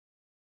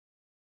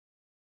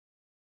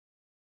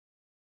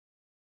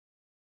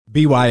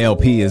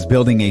BYLP is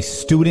building a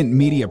student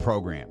media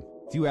program.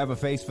 Do you have a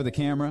face for the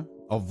camera,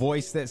 a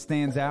voice that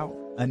stands out,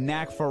 a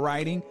knack for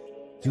writing?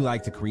 Do you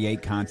like to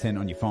create content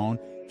on your phone?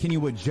 Can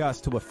you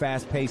adjust to a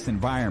fast-paced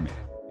environment?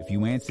 If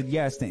you answered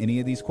yes to any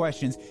of these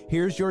questions,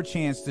 here's your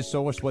chance to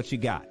show us what you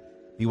got.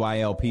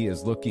 BYLP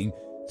is looking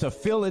to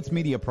fill its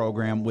media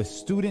program with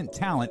student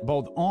talent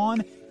both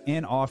on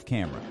and off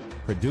camera.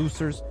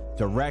 Producers,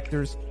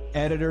 directors,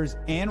 editors,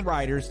 and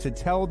writers to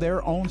tell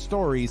their own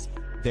stories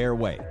their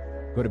way.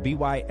 Go to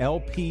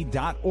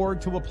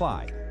bylp.org to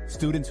apply.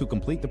 Students who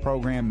complete the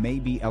program may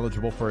be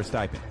eligible for a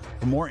stipend.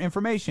 For more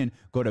information,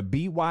 go to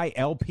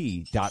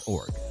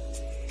bylp.org.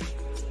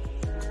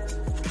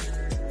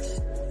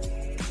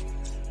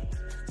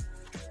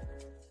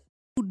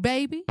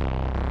 Baby. We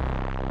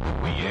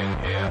in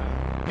here,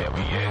 yeah,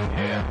 we in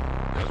here,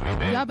 'cause we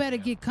been. Y'all better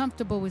get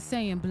comfortable with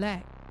saying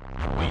black.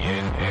 We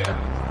in here,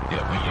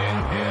 yeah, we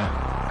in here.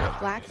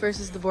 Black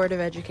versus the Board of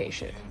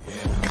Education.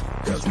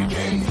 'Cause we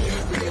came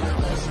here,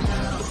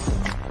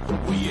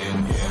 we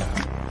in here,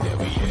 yeah,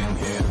 we in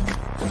here,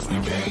 'cause we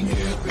came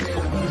here,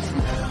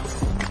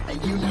 and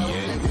you know,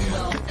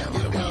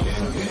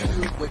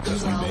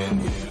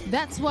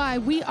 That's why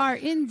we are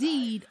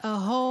indeed a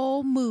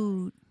whole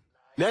mood.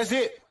 That's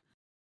it.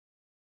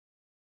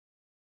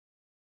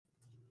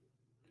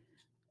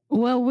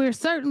 Well, we're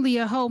certainly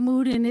a whole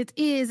mood, and it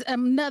is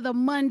another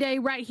Monday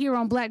right here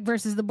on Black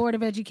versus the Board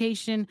of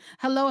Education.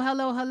 Hello,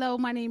 hello, hello.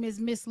 My name is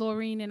Miss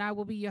Laureen, and I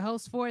will be your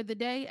host for the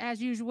day,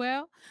 as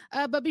usual.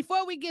 But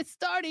before we get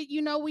started,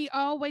 you know, we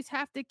always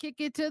have to kick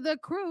it to the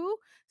crew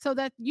so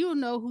that you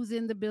know who's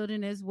in the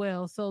building as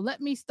well. So let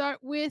me start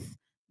with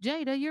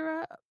Jada.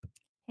 You're up.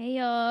 Hey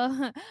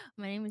y'all,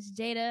 my name is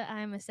Jada.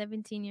 I'm a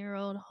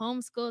 17-year-old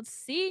homeschooled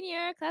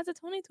senior, class of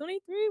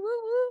 2023. Woo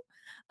woo!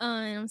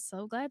 And I'm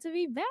so glad to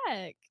be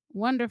back.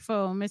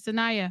 Wonderful. Miss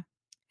Anaya.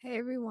 Hey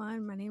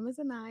everyone, my name is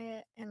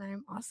Anaya, and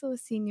I'm also a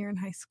senior in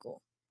high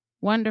school.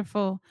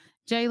 Wonderful.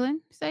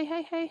 Jalen, say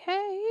hey, hey,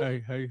 hey.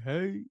 Hey, hey,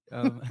 hey.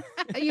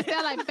 You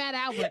sound like Fat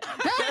Albert.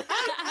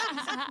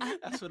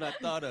 That's what I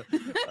thought of.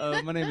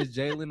 My name is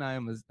Jalen. I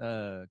am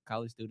a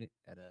college student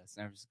at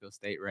San Francisco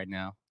State right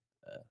now.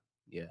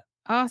 Yeah.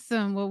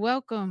 Awesome. Well,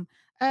 welcome.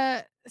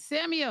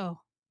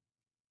 Samuel.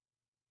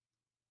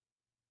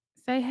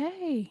 Say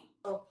hey.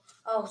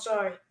 Oh,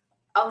 sorry.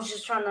 I was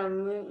just trying to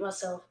mute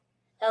myself.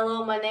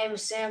 Hello, my name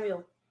is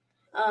Samuel.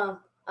 I'm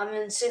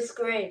in 6th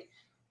grade.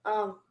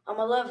 I'm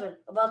 11,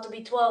 about to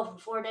be 12 in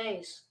 4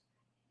 days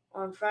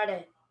on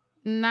Friday.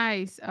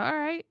 Nice. All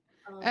right.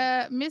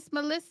 Miss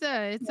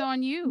Melissa, it's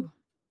on you.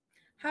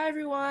 Hi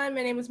everyone,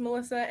 my name is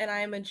Melissa, and I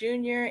am a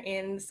junior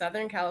in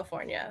Southern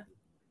California.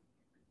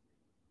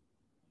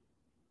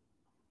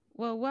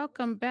 Well,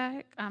 welcome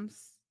back. I'm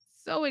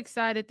so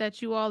excited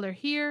that you all are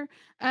here.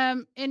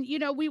 And, you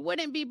know, we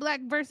wouldn't be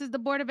Black versus the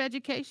Board of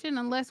Education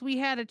unless we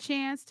had a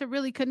chance to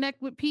really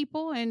connect with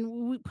people and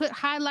we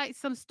highlight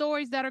some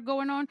stories that are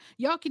going on.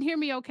 Y'all can hear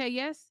me okay?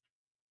 Yes?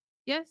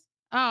 Yes?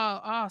 Oh,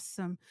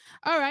 awesome.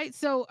 All right.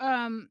 So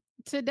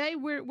today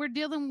we're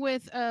dealing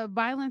with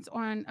violence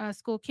on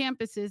school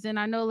campuses. And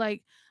I know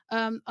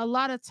a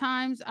lot of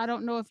times, I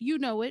don't know if you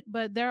know it,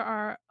 but there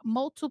are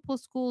multiple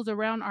schools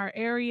around our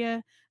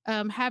area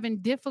having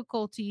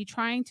difficulty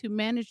trying to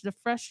manage the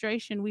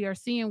frustration we are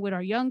seeing with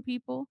our young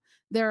people.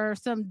 There are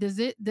some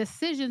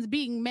decisions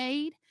being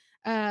made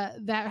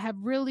that have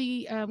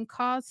really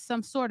caused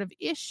some sort of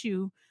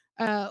issue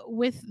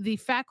with the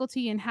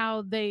faculty and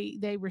how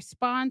they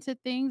respond to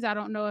things. I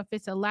don't know if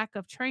it's a lack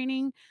of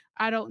training.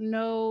 I don't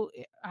know.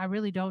 I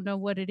really don't know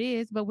what it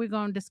is, but we're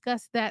going to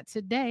discuss that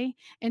today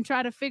and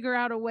try to figure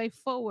out a way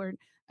forward.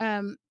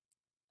 I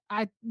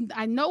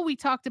know we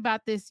talked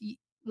about this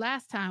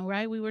last time,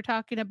 right? We were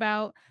talking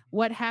about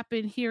what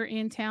happened here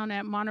in town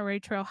at Monterey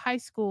Trail High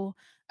School.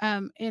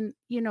 And,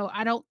 you know,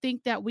 I don't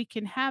think that we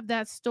can have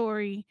that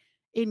story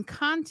in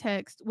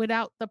context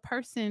without the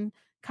person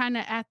kind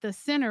of at the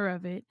center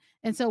of it.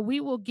 And so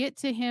we will get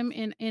to him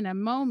in a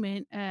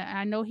moment.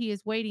 I know he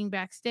is waiting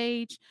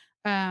backstage.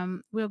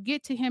 We'll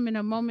get to him in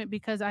a moment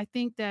because I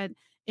think that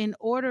in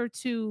order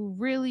to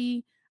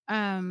really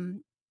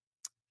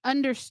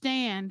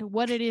understand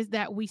what it is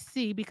that we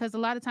see, because a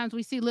lot of times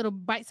we see little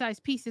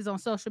bite-sized pieces on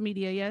social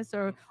media, yes,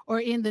 or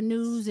in the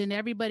news, and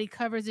everybody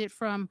covers it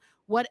from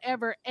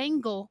whatever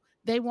angle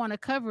they want to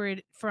cover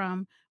it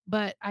from.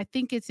 But I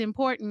think it's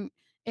important,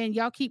 and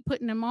y'all keep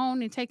putting them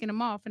on and taking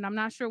them off, and I'm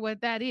not sure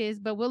what that is,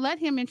 but we'll let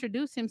him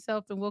introduce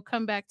himself and we'll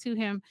come back to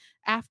him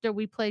after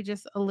we play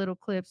just a little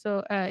clip.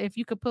 So if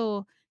you could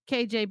pull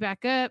KJ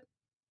back up.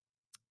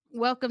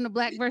 Welcome to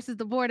Black versus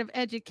the Board of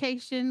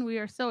Education. We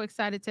are so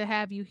excited to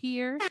have you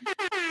here.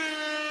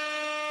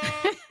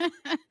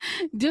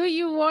 Do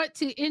you want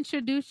to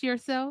introduce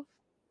yourself?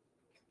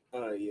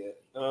 Yeah.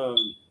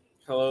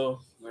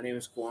 Hello, my name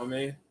is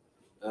Kwame.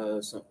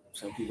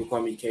 Some people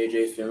call me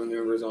KJ, family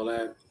members, all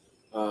that.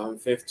 I'm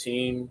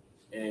 15,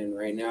 and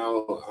right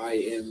now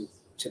I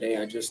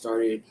just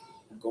started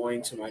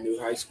going to my new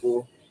high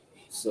school.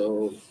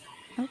 So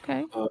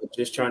Okay.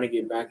 Just trying to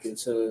get back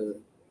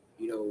into,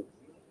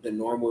 the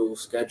normal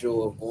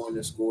schedule of going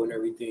to school and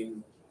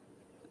everything.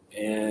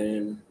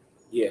 And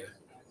yeah.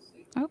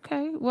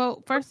 Okay.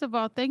 Well, first of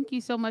all, thank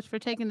you so much for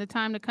taking the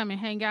time to come and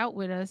hang out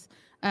with us.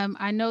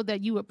 I know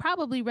that you would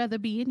probably rather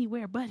be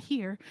anywhere but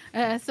here.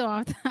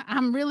 So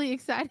I'm really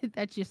excited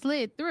that you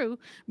slid through,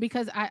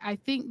 because I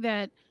think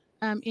that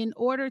in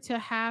order to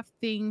have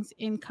things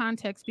in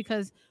context,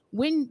 because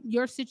when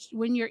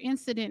your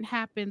incident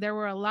happened, there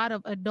were a lot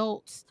of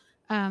adults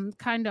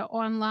kind of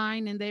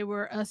online, and they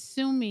were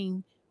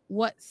assuming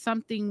what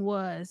something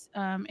was.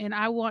 And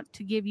I want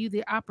to give you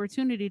the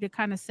opportunity to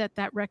kind of set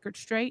that record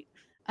straight.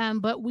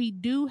 But we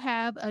do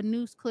have a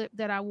news clip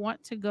that I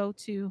want to go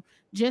to,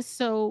 just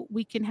so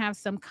we can have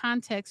some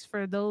context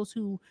for those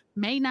who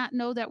may not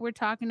know that we're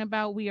talking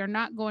about. We are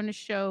not going to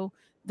show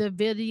the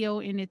video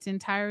in its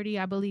entirety.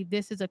 I believe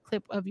this is a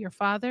clip of your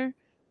father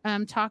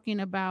talking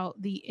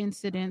about the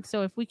incident.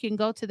 So if we can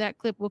go to that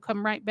clip, we'll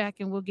come right back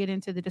and we'll get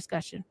into the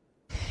discussion.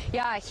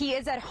 Yeah, he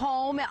is at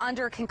home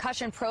under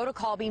concussion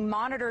protocol, being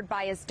monitored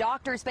by his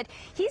doctors, but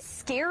he's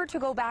scared to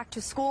go back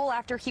to school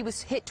after he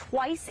was hit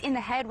twice in the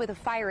head with a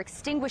fire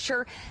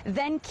extinguisher,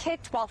 then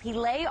kicked while he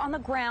lay on the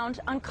ground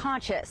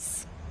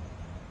unconscious.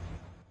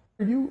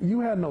 You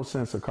had no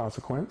sense of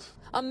consequence.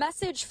 A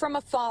message from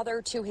a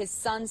father to his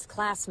son's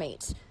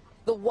classmate.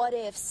 The what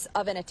ifs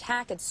of an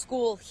attack at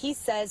school, he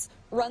says,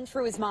 run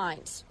through his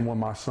mind. When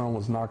my son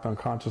was knocked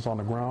unconscious on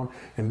the ground,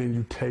 and then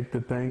you take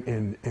the thing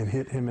and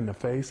hit him in the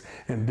face,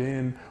 and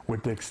then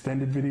with the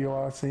extended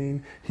video I've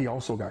seen, he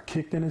also got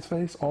kicked in his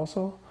face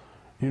also.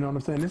 You know what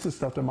I'm saying? This is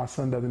stuff that my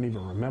son doesn't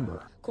even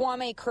remember.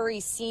 Kwame Curry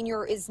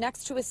Sr. is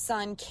next to his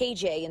son,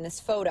 KJ, in this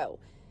photo.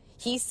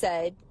 He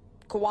said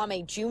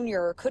Kwame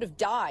Jr. could have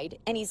died,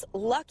 and he's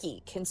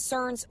lucky.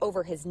 Concerns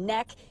over his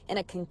neck and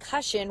a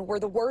concussion were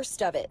the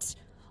worst of it.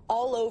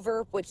 All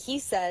over what he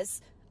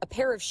says, a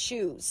pair of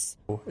shoes.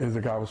 As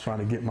the guy was trying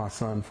to get my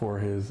son for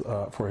his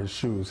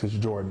shoes, his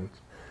Jordans.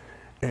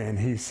 And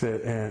he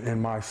said,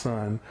 and my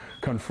son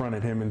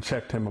confronted him and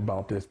checked him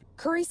about this.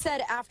 Curry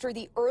said after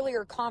the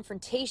earlier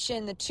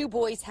confrontation, the two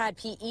boys had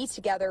PE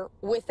together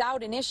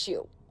without an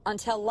issue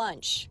until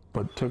lunch.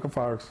 But took a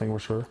fire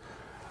extinguisher,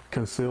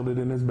 concealed it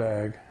in his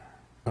bag,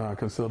 and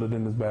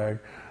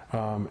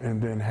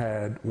then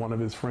had one of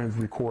his friends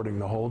recording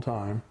the whole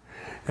time.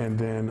 And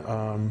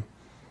then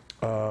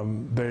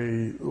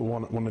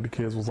one of the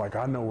kids was like,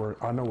 I know where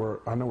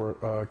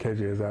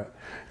KJ is at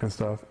and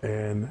stuff,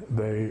 and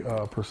they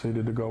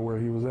proceeded to go where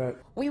he was at.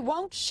 We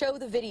won't show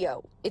the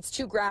video. It's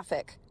too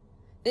graphic.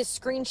 This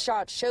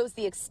screenshot shows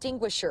the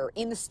extinguisher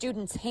in the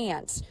student's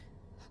hands.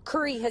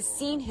 Curry has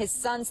seen his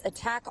son's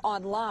attack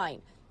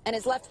online and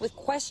is left with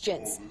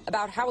questions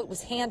about how it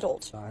was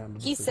handled.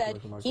 He said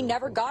he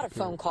never got a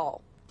phone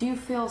call. Do you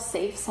feel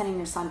safe sending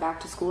your son back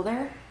to school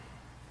there?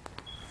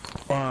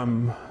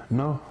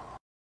 No.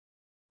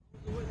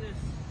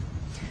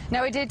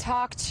 Now, I did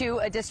talk to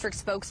a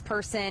district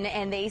spokesperson,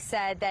 and they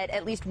said that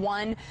at least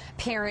one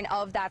parent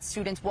of that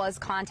student was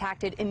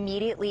contacted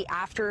immediately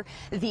after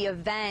the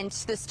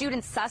event. The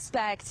student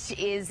suspect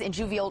is in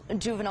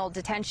juvenile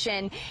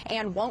detention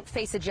and won't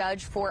face a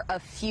judge for a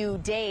few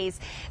days.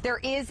 There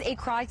is a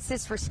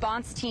crisis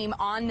response team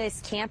on this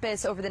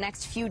campus over the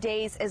next few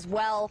days as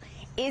well.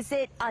 Is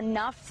it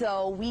enough,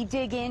 though? We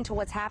dig into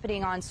what's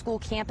happening on school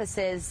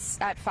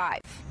campuses at 5.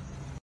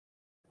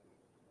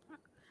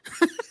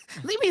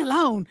 Leave me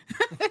alone.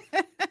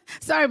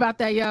 Sorry about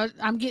that, y'all.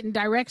 I'm getting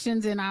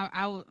directions and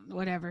I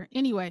whatever.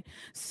 Anyway,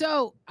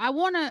 so I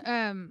want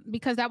to,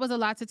 because that was a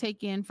lot to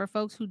take in for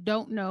folks who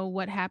don't know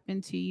what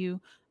happened to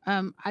you.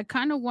 I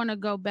kind of want to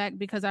go back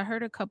because I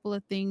heard a couple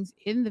of things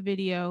in the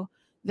video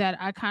that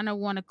I kind of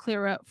want to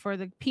clear up for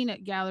the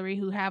peanut gallery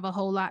who have a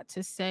whole lot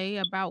to say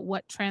about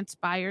what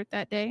transpired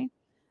that day.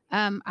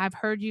 I've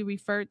heard you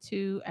referred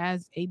to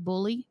as a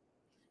bully.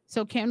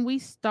 So can we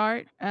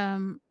start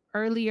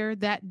earlier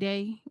that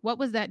day? What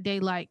was that day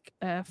like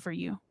for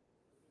you?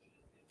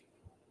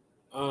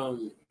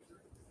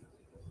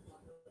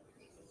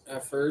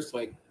 At first,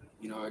 I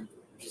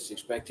just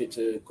expected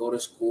to go to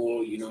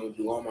school,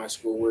 do all my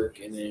schoolwork,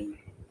 and then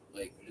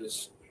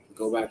just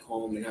go back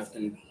home and have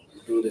to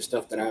do the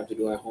stuff that I have to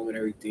do at home and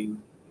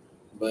everything.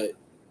 But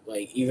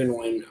even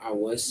when I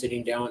was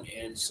sitting down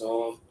and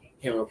saw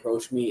him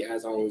approach me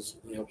as I was,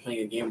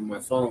 playing a game on my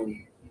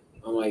phone,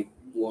 I'm like,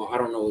 well, I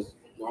don't know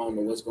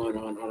what's going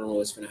on. I don't know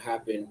what's going to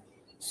happen.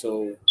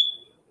 So,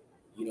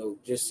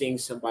 just seeing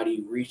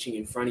somebody reaching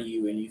in front of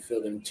you and you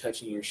feel them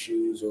touching your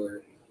shoes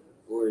or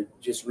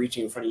just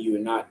reaching in front of you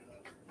and not,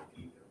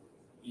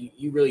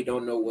 you really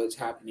don't know what's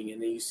happening.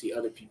 And then you see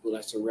other people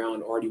that's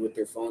around already with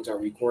their phones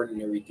out recording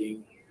and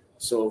everything.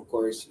 So of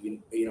course,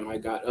 I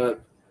got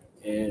up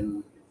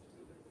and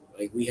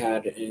we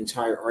had an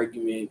entire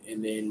argument,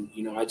 and then,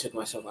 I took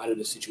myself out of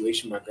the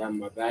situation by grabbing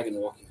my bag and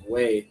walking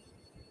away.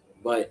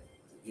 But,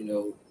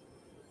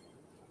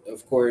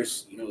 of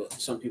course,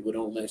 some people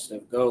don't let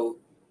stuff go.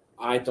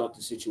 I thought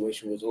the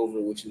situation was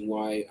over, which is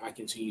why I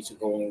continue to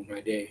go on with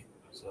my day.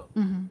 So.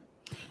 Mm-hmm.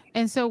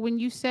 And so when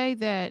you say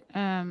that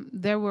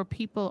there were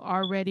people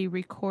already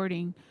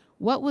recording,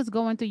 what was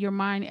going through your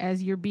mind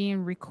as you're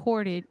being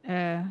recorded?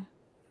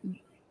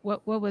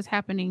 What was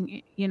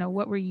happening? You know,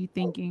 what were you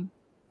thinking?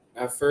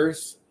 At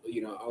first,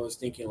 I was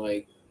thinking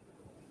like,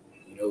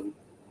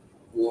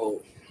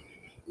 well,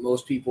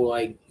 most people,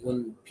 like,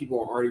 when people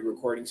are already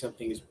recording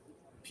something, is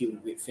people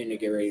finna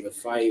get ready to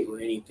fight or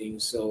anything.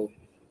 So,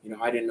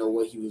 I didn't know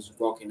what he was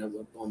walking up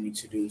on me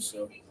to do.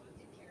 So.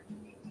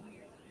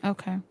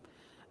 Okay.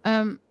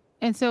 And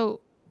so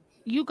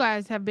you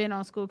guys have been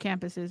on school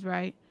campuses,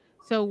 right?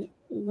 So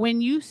when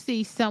you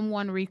see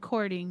someone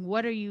recording,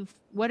 what are you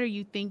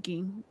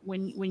thinking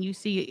when you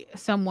see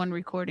someone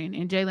recording?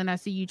 And Jalen, I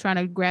see you trying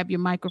to grab your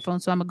microphone,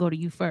 so I'm gonna go to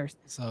you first.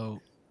 So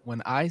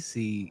when I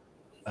see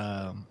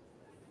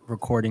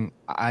recording,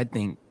 I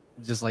think,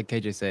 just like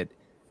KJ said,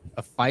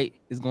 a fight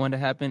is going to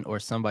happen or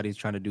somebody's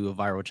trying to do a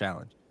viral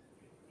challenge.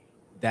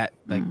 That,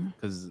 like,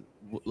 because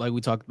like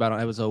we talked about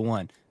on episode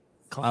 1,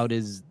 clout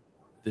is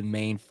the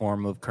main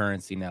form of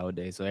currency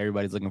nowadays. So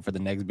everybody's looking for the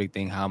next big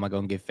thing. How am I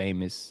going to get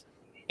famous?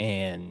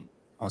 And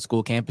on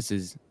school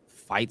campuses,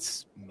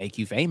 fights make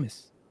you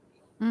famous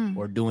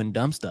or doing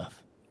dumb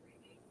stuff.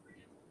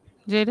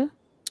 Jada?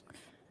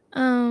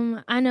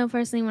 I know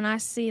personally when I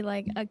see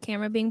like a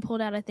camera being pulled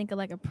out, I think of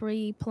like a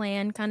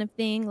pre-planned kind of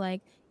thing.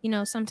 Like,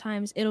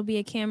 sometimes it'll be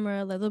a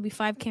camera, like there'll be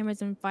 5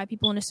 cameras and 5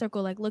 people in a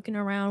circle, like looking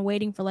around,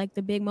 waiting for like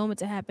the big moment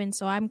to happen.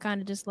 So I'm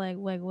kind of just like,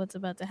 what's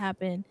about to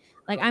happen?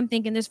 Like, I'm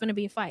thinking there's going to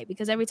be a fight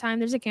because every time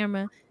there's a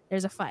camera,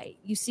 there's a fight.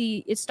 You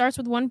see, it starts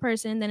with one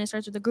person, then it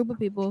starts with a group of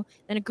people,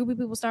 then a group of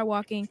people start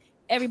walking,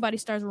 everybody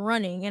starts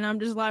running. And I'm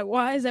just like,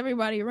 why is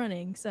everybody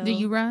running? So do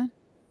you run?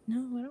 No,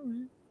 I don't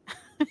run.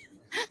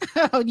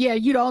 Oh yeah,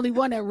 you're the only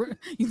one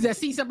that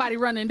see somebody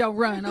running, don't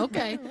run.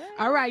 Okay.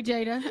 All right,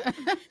 Jada.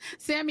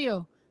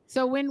 Samuel,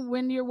 so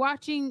when you're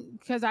watching,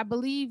 because I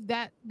believe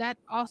that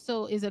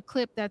also is a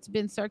clip that's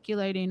been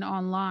circulating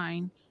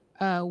online,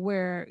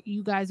 where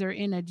you guys are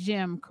in a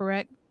gym,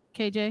 correct,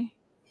 KJ?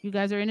 You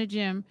guys are in a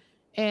gym,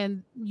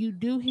 and you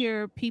do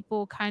hear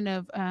people kind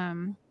of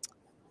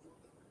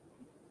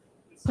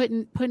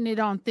putting it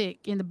on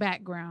thick in the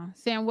background.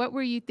 Sam, what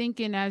were you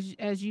thinking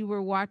as you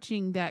were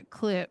watching that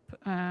clip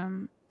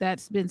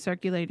that's been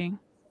circulating?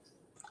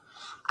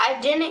 I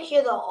didn't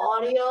hear the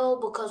audio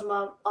because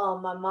my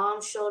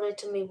mom showed it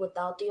to me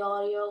without the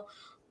audio.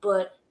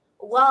 But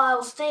while I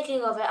was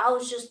thinking of it, I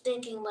was just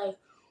thinking like,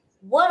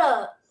 what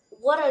a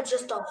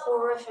just a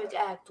horrific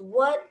act.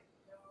 What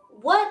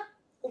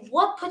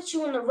puts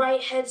you in the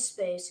right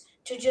headspace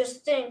to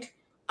just think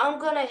I'm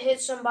gonna hit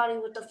somebody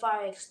with the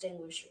fire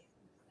extinguisher?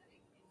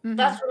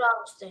 That's what I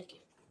was thinking.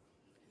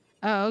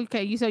 Oh,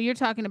 okay. So you're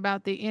talking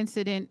about the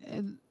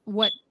incident,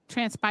 what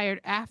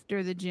transpired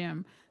after the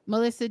gym.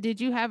 Melissa, did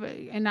you have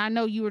and I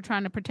know you were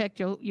trying to protect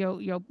your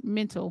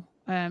mental,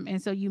 and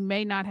so you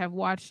may not have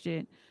watched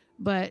it,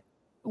 but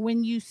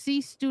when you see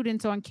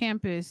students on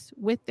campus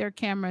with their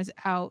cameras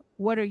out,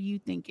 what are you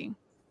thinking?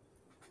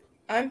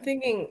 I'm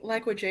thinking,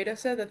 like what Jada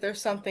said, that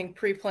there's something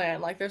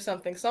pre-planned, like there's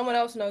something someone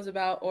else knows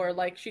about, or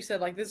like she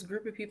said, like this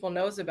group of people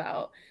knows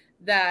about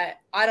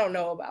that I don't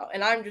know about.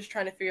 And I'm just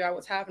trying to figure out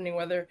what's happening,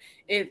 whether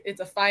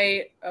it's a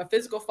fight, a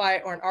physical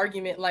fight, or an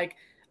argument. Like,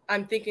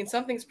 I'm thinking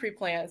something's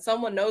pre-planned.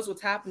 Someone knows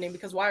what's happening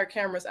because why are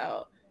cameras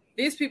out?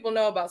 These people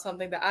know about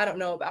something that I don't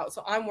know about.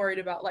 So I'm worried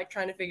about like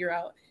trying to figure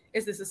out,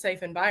 is this a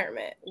safe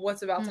environment?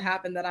 What's about to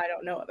happen that I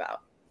don't know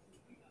about?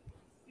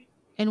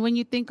 And when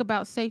you think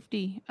about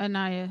safety,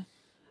 Anaya,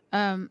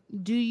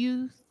 do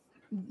you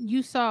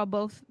saw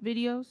both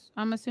videos,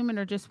 I'm assuming,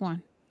 or just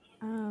one?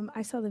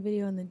 I saw the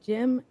video in the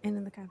gym and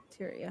in the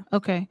cafeteria.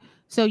 Okay.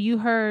 So you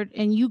heard,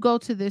 and you go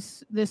to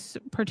this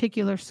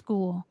particular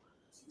school.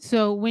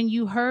 So when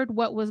you heard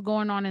what was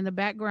going on in the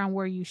background,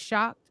 were you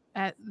shocked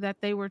at that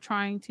they were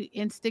trying to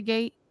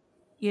instigate,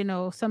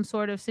 some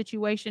sort of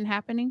situation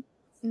happening?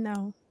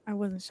 No, I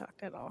wasn't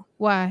shocked at all.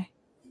 Why?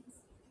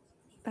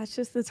 That's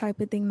just the type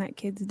of thing that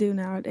kids do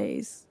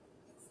nowadays.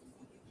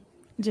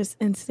 Just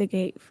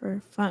instigate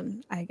for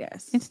fun, I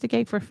guess.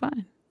 Instigate for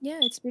fun. Yeah,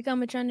 it's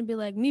become a trend to be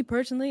like, me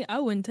personally, I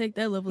wouldn't take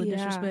that level of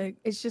disrespect.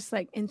 It's just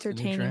like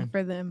entertaining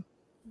for them.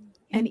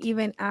 And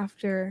even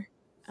after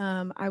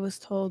I was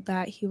told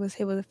that he was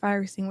hit with a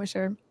fire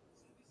extinguisher,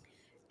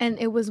 and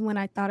it was when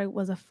I thought it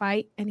was a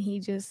fight, and he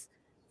just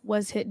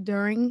was hit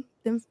during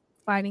them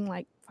fighting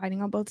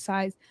on both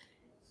sides.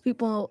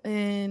 People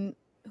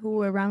who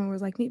were around me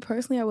was like, me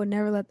personally, I would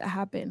never let that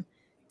happen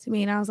to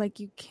me. And I was like,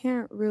 you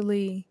can't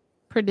really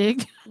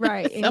predict,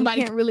 right? And you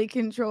can't really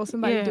control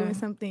somebody doing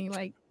something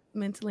like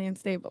mentally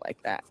unstable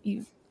like that.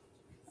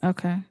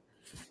 Okay.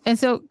 And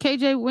so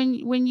KJ,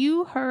 when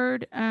you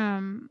heard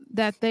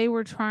that they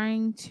were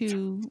trying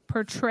to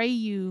portray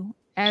you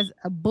as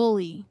a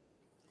bully,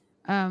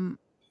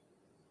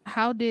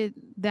 how did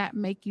that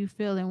make you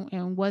feel,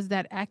 and was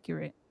that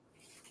accurate?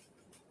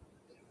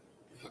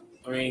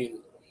 I mean,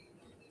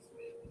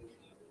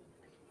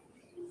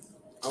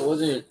 I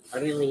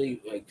didn't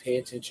really like pay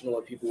attention to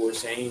what people were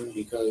saying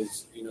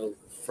because,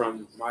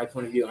 from my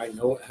point of view, I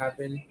know what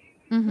happened.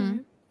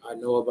 I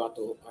know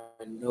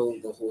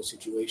the whole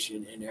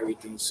situation and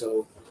everything.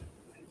 So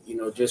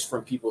just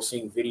from people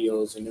seeing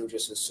videos and them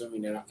just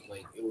assuming that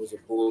like it was a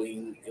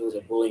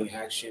bullying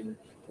action,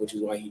 which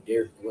is why he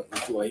did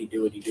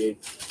what he did.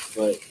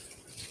 But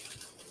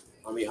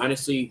I mean,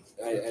 honestly,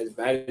 as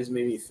bad as it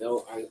made me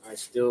feel, I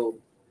still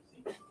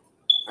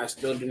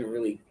didn't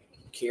really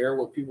care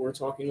what people were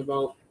talking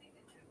about.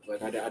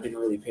 Like I didn't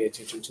really pay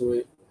attention to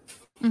it.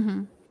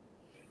 Mm-hmm.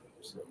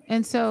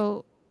 And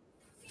so,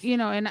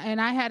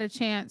 and I had a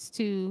chance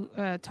to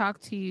talk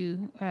to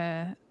you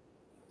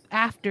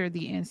after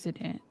the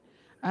incident.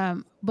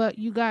 But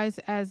you guys,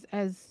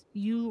 as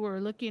you were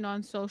looking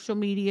on social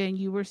media and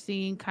you were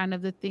seeing kind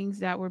of the things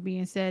that were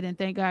being said, and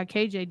thank God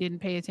KJ didn't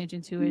pay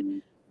attention to it.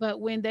 But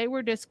when they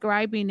were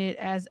describing it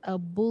as a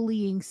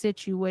bullying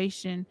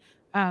situation,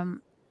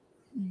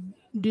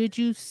 did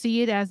you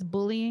see it as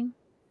bullying?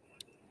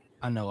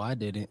 I know I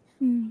didn't.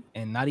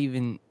 And not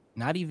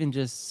even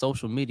just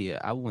social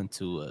media. I went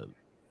to a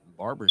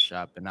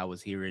barbershop and I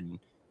was hearing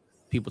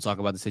people talk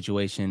about the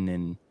situation,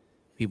 and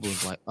people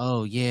was like,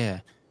 "Oh yeah,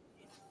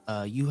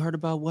 you heard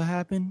about what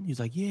happened?" He's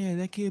like, "Yeah,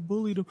 that kid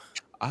bullied him.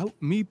 I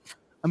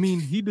mean,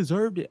 he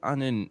deserved it."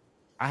 And then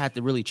I had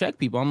to really check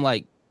people. I'm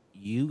like,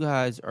 you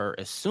guys are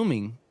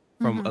assuming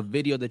from a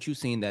video that you've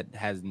seen that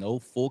has no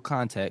full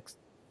context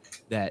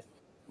that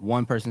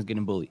one person's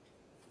getting bullied,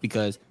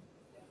 because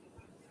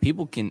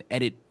people can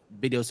edit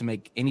videos to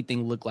make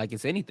anything look like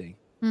it's anything.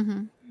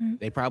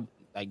 They probably,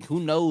 like, who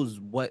knows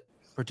what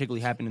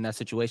particularly happened in that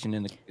situation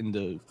in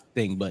the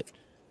thing, but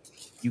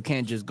you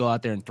can't just go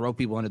out there and throw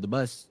people under the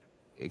bus,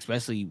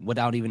 especially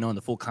without even knowing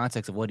the full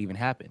context of what even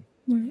happened.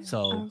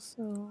 So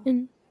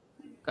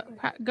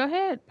go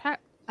ahead, Pat.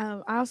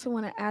 I also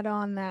want to add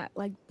on that,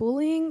 like,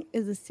 bullying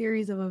is a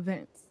series of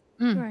events.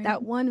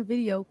 That one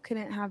video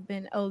couldn't have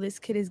been, oh, this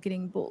kid is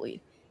getting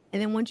bullied.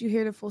 And then once you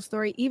hear the full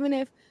story, even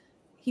if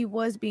he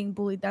was being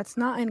bullied, that's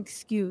not an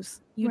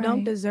excuse. You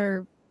don't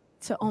deserve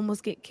to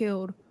almost get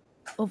killed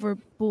over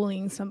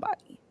bullying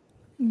somebody.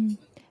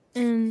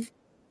 And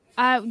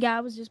I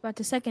was just about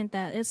to second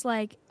that. It's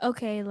like,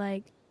 okay,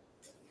 like,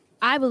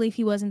 I believe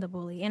he wasn't the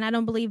bully, and I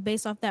don't believe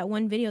based off that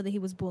one video that he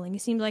was bullying.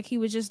 It seemed like he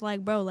was just like,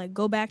 bro, like,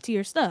 go back to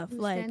your stuff.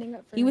 Like,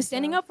 he was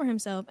standing up for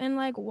himself. And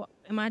like,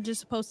 am I just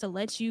supposed to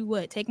let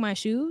you take my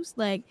shoes?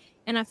 Like,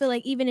 and I feel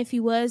like even if he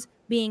was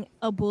being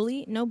a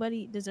bully,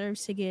 nobody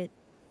deserves to get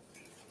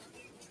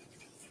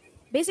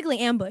basically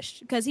ambushed,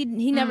 because he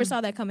never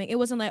saw that coming. It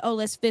wasn't like, oh,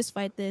 let's fist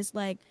fight this.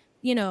 Like,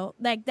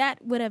 like, that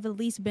would have at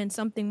least been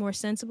something more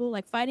sensible.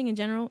 Like, fighting in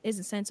general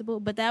isn't sensible,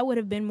 but that would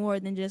have been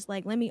more than just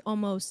like, let me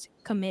almost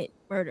commit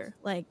murder.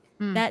 Like,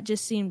 that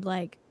just seemed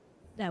like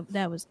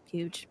that was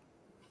huge.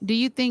 Do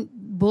you think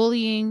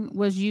bullying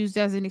was used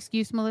as an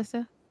excuse,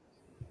 Melissa?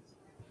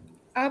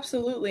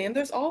 Absolutely. And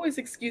there's always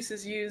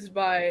excuses used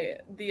by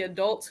the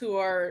adults who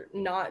are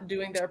not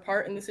doing their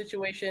part in the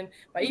situation,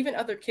 by even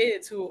other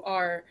kids who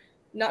are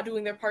not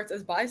doing their parts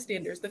as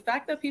bystanders. The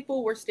fact that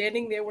people were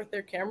standing there with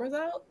their cameras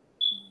out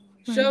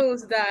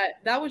shows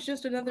that was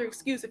just another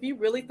excuse. If you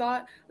really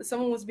thought that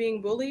someone was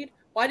being bullied,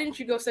 why didn't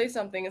you go say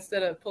something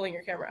instead of pulling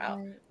your camera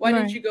out? Why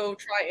didn't you go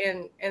try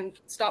and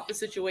stop the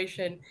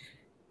situation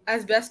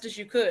as best as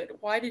you could?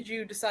 Why did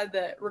you decide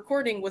that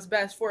recording was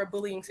best for a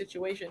bullying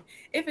situation?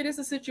 If it is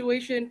a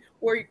situation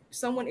where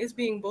someone is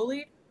being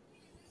bullied,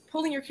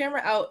 pulling your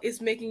camera out is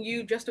making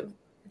you just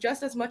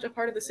as much a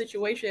part of the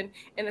situation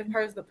and a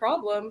part of the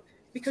problem,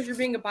 because you're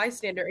being a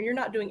bystander and you're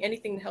not doing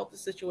anything to help the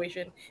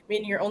situation,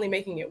 meaning you're only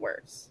making it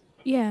worse.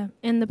 Yeah,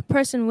 and the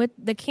person with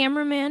the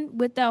cameraman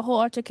with that whole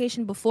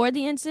altercation before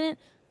the incident,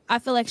 I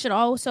feel like should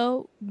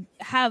also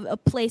have a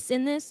place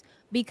in this,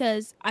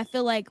 because I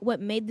feel like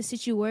what made the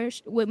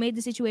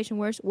situation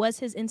worse was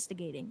his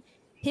instigating.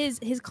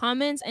 His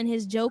comments and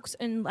his jokes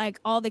and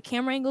like all the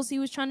camera angles he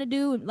was trying to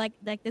do, like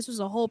this was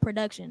a whole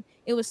production.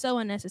 It was so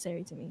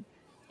unnecessary to me.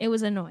 It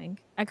was annoying.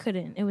 I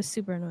couldn't. It was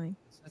super annoying.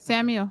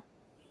 Samuel.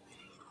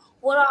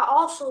 What I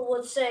also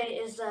would say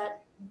is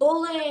that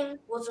bullying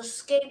was a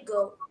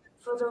scapegoat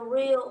for the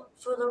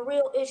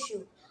real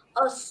issue.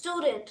 A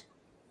student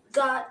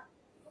got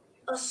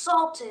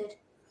assaulted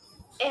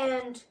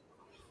and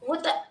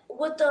with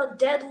a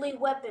deadly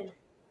weapon.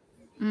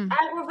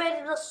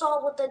 Aggravated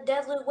assault with a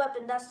deadly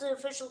weapon. That's the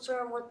official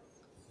term.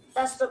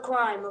 That's the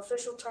crime.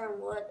 Official term.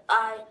 What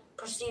I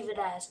perceive it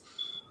as.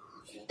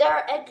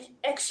 They're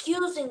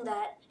excusing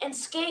that and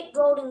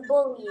scapegoating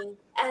bullying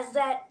as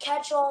that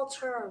catch-all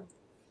term.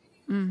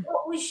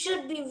 What we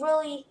should be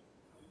really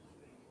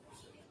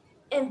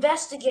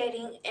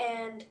investigating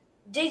and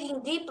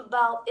digging deep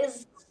about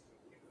is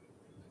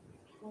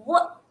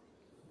what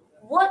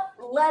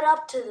led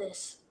up to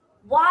this.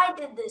 Why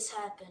did this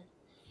happen?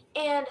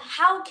 And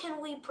how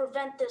can we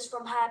prevent this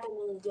from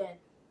happening again?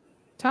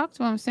 Talk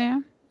to him,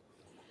 Sam.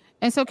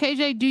 And so,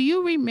 KJ, do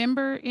you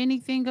remember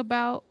anything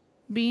about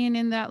being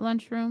in that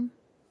lunchroom?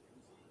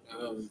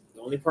 The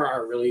only part I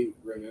really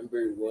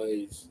remembered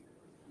was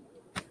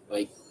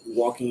like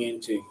walking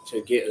in to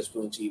get a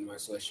spoon to eat my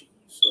slushie.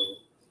 So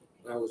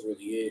that was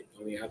really it.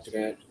 I mean, after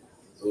that,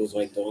 it was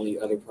like the only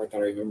other part that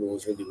I remember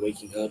was really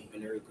waking up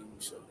and everything.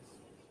 So.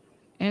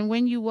 And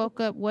when you woke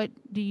up, what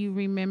do you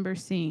remember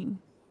seeing?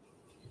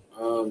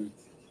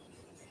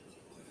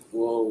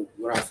 Well,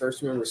 what I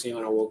first remember seeing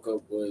when I woke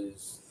up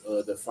was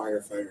the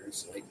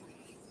firefighters like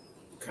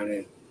kind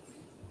of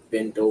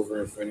bent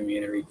over in front of me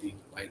and everything,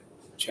 like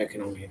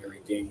checking on me and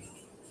everything.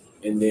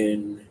 And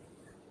then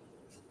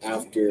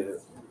after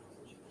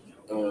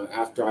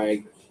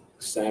I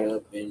sat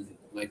up and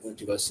like went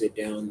to go sit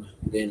down,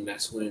 then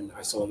that's when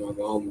I saw my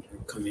mom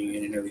coming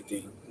in and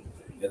everything.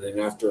 And then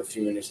after a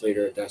few minutes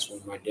later, that's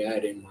when my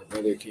dad and my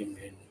brother came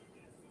in.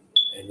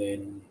 And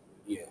then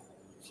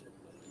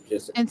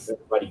just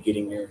everybody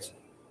getting there.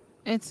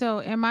 And so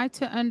am I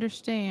to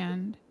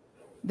understand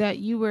that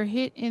you were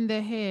hit in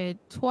the head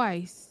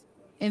twice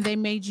and they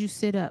made you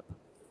sit up?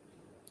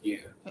 Yeah.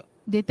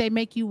 Did they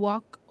make you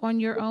walk on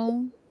your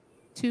own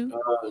too?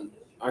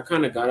 I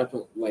kind of got up,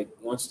 like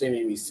once they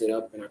made me sit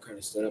up and I kind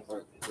of stood up, I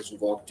just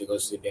walked to go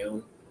sit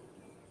down.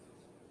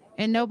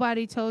 And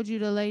nobody told you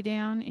to lay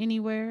down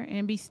anywhere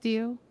and be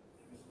still?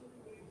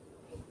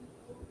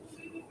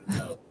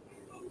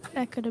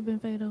 That could have been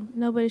fatal.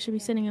 Nobody should be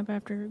sitting up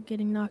after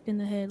getting knocked in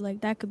the head.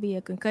 Like, that could be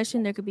a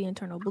concussion. There could be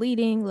internal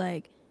bleeding.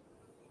 Like,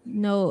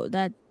 no,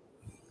 that...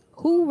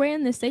 Who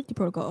ran this safety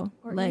protocol?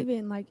 Or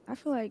even, like, I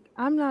feel like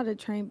I'm not a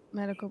trained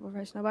medical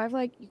professional, but I feel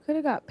like you could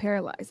have got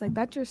paralyzed. Like,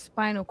 that's your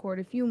spinal cord.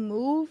 If you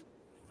move,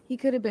 he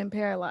could have been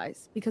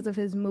paralyzed because of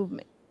his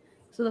movement.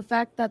 So the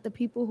fact that the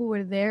people who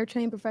were there,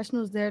 trained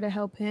professionals there to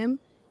help him,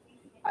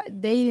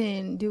 they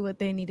didn't do what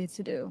they needed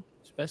to do.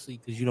 Especially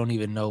because you don't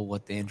even know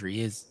what the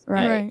injury is.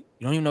 Right.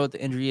 You don't even know what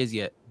the injury is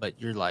yet, but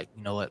you're like,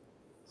 you know what?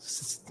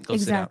 Go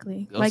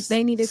exactly. Sit down. Like,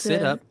 they needed sit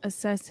to up,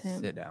 assess him.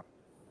 Sit down.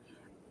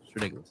 It's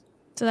ridiculous.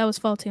 So that was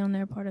faulty on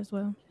their part as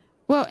well.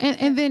 Well,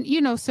 and then,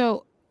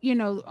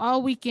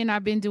 all weekend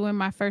I've been doing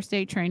my first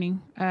aid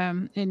training.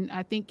 And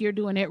I think you're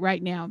doing it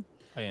right now.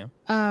 I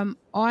am.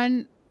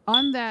 On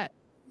that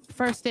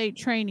first aid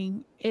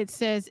training, it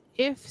says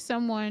if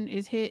someone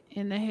is hit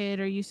in the head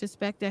or you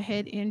suspect a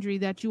head injury,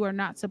 that you are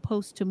not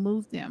supposed to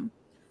move them,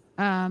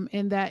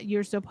 and that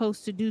you're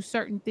supposed to do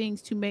certain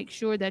things to make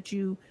sure that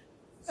you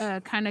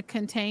kind of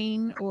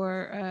contain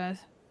or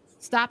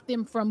stop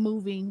them from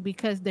moving,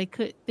 because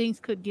things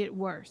could get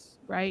worse,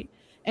 right?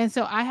 And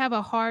so I have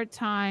a hard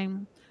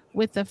time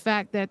with the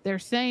fact that they're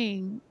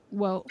saying,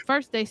 well,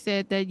 first they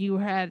said that you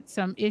had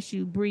some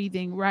issue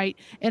breathing, right?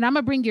 And I'm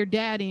gonna bring your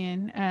dad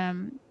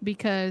in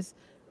because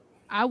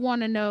I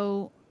want to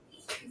know,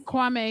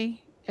 Kwame,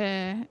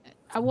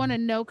 I want to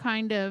know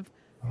kind of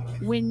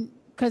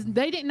because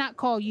they did not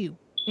call you.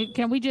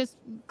 Can we just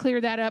clear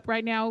that up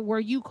right now?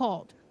 Were you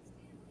called?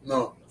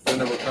 No, they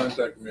never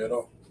contacted me at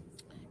all.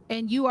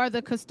 And you are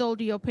the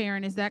custodial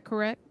parent, is that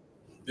correct?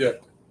 Yeah.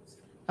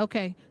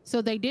 Okay, so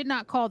they did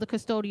not call the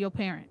custodial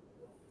parent.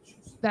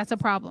 That's a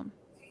problem.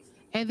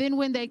 And then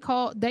when they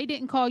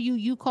didn't call you,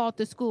 you called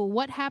the school.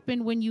 What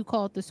happened when you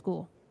called the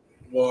school?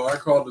 Well, I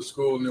called the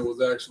school and it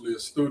was actually a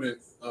student.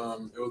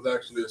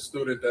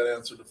 That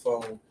answered the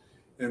phone.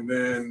 And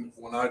then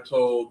when I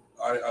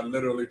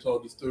literally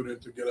told the student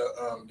to get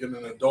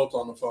an adult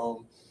on the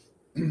phone,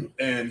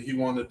 and he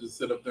wanted to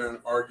sit up there and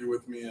argue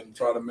with me and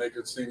try to make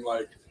it seem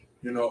like,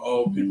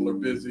 people are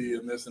busy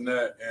and this and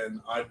that. And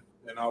I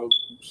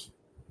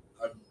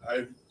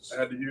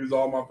had to use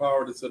all my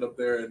power to sit up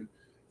there and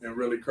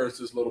really curse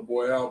this little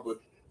boy out.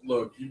 But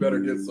look, you better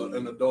get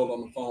an adult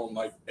on the phone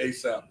like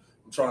ASAP.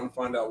 I'm trying to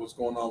find out what's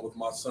going on with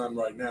my son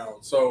right now.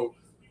 So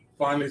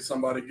finally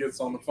somebody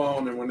gets on the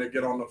phone, and when they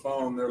get on the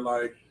phone, they're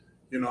like,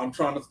 I'm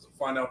trying to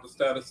find out the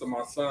status of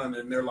my son.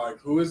 And they're like,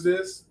 who is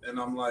this? And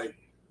I'm like,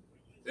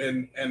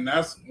 and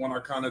that's when I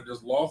kind of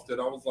just lost it.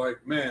 I was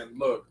like, man,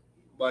 look,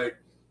 like,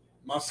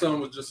 my son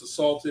was just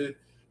assaulted.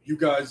 You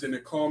guys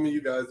didn't call me.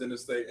 You guys didn't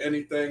say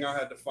anything. I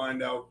had to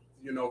find out,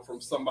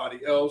 from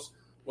somebody else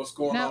what's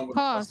going on. With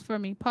pause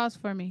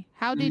for me.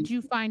 How did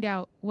you find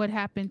out what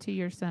happened to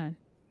your son?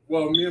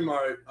 Well, me and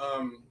my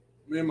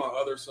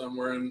other son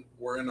were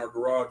in our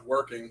garage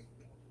working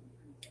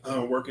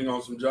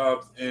on some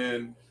jobs,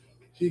 and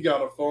he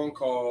got a phone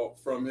call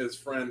from his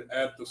friend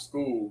at the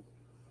school,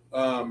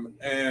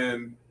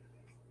 and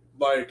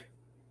like,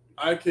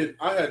 I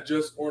had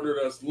just ordered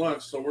us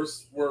lunch, so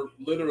we're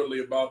literally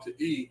about to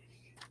eat,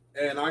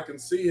 and I can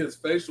see his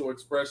facial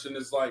expression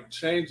is like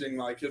changing,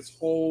 like his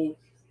whole,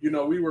 we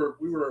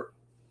were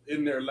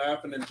in there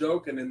laughing and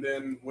joking, and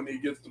then when he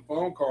gets the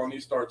phone call and he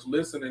starts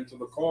listening to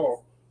the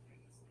call,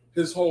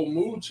 his whole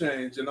mood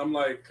changed, and I'm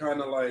like, kind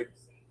of like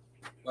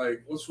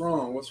what's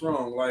wrong,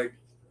 like,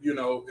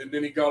 and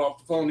then he got off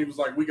the phone. He was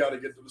like, we got to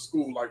get to the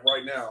school like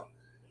right now,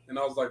 and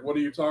I was like, what are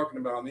you talking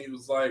about? And he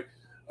was like,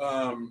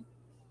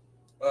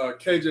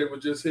 KJ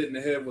was just hit in the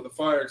head with a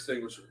fire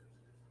extinguisher.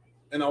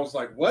 And I was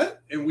like,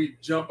 what? And we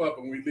jump up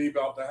and we leave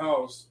out the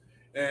house.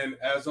 And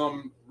as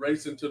I'm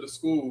racing to the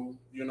school,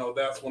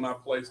 that's when I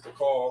placed the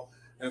call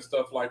and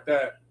stuff like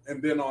that.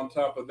 And then on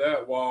top of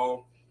that,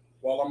 while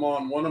I'm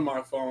on one of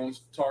my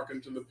phones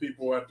talking to the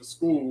people at the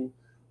school,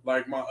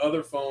 like, my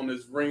other phone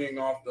is ringing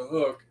off the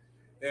hook.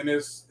 And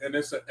it's an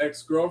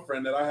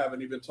ex-girlfriend that I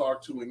haven't even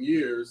talked to in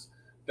years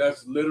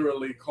that's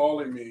literally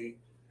calling me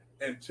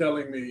and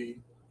telling me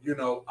you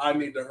know, I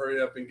need to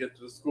hurry up and get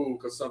to the school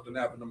because something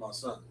happened to my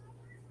son.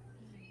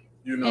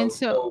 You know, and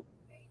so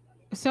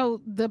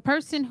the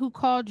person who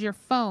called your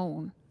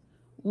phone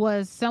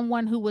was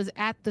someone who was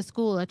at the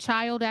school, a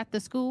child at the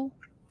school?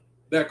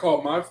 That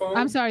called my phone?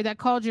 I'm sorry, that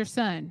called your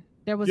son.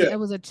 It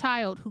was a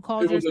child who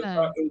called your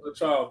son. It was a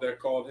child that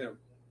called him.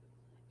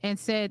 And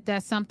said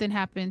that something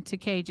happened to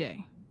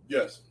KJ.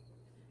 Yes.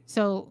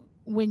 So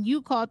when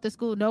you called the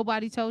school,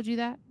 nobody told you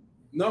that?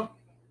 No.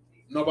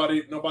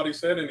 Nobody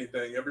said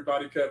anything.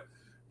 Everybody kept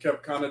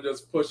kind of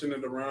just pushing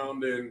it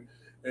around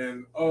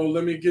and oh,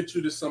 let me get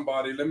you to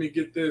somebody. Let me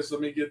get this.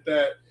 Let me get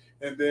that.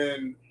 And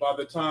then by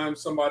the time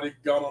somebody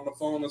got on the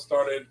phone and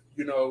started,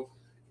 you know,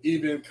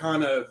 even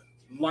kind of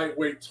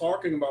lightweight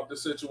talking about the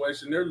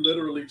situation, they're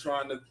literally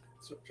trying to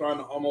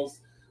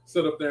almost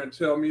sit up there and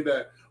tell me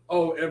that,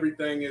 oh,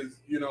 everything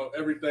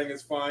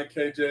is fine.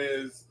 KJ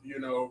is, you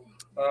know,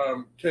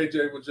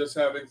 KJ was just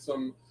having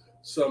some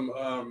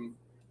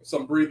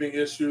breathing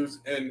issues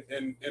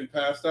and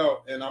passed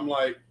out. And I'm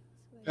like,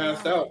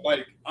 passed out?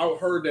 Like, I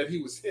heard that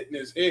he was hitting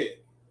his head,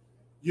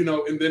 you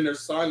know, and then there's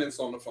silence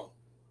on the phone.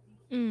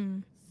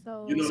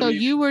 So, you know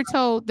you were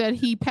told that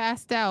he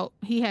passed out.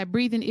 He had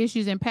breathing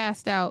issues and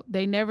passed out.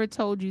 They never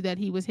told you that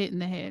he was hitting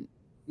the head.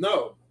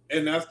 No.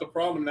 And that's the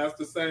problem. That's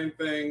the same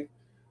thing.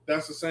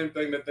 That's the same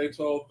thing that they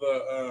told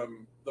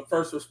the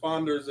first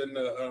responders in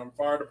the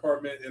fire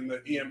department and the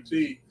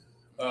EMT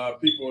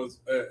people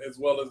as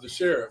well as the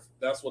sheriff.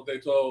 That's what they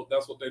told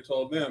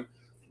them.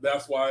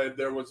 That's why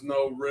there was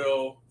no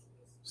real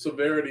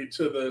severity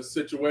to the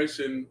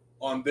situation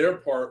on their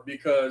part,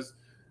 because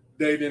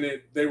they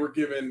were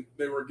given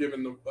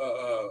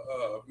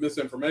the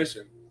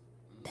misinformation.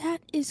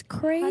 That is How do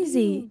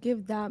crazy. you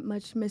give that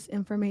much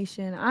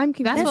misinformation? I'm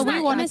confused. That's what we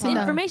not wanted to know.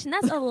 misinformation.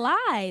 That's a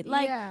lie.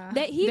 Like Yeah.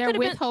 that he They're could have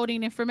been.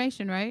 withholding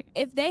information, right?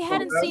 If they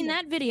hadn't seen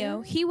that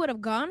video, he would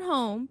have gone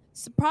home.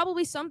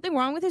 Probably something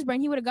wrong with his brain.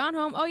 He would have gone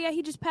home. Oh yeah,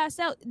 he just passed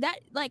out. That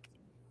like,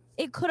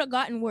 it could have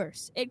gotten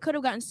worse. It could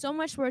have gotten so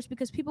much worse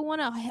because people want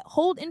to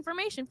hold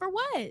information for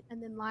what?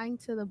 And then lying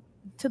to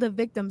the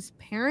victim's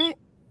parent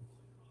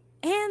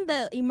and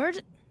the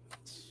emergent.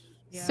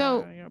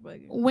 So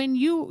when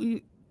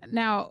you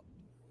now.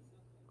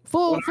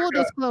 Full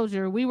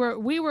disclosure, we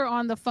were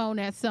on the phone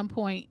at some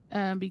point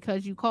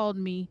because you called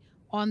me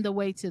on the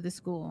way to the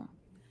school.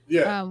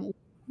 Yeah.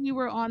 We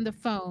were on the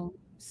phone.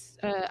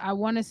 I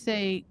want to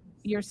say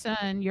your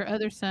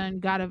other son,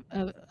 got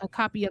a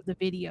copy of the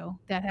video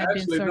that had been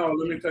circulated. No,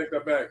 let me take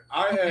that back.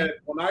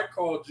 When I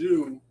called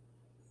you,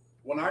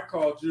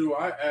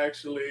 I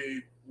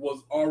actually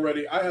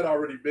I had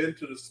already been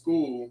to the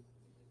school.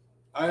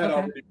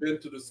 Already been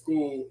to the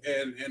school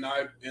and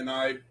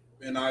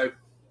I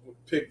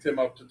picked him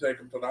up to take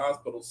him to the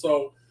hospital.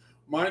 So,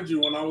 mind you,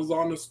 when I was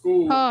on the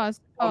school,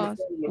 pause.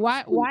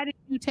 Why did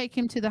you take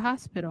him to the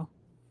hospital?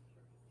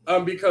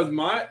 Because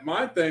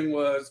my thing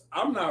was,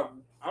 I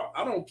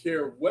don't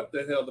care what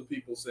the hell the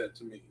people said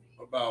to me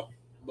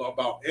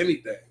about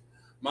anything.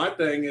 My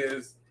thing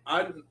is,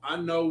 I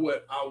know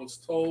what I was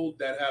told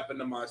that happened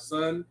to my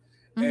son,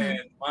 and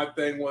my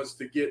thing was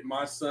to get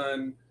my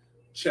son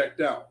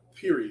checked out.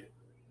 Period.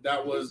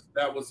 That was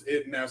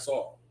it, and that's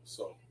all.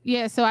 So.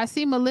 Yeah, so I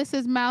see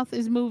Melissa's mouth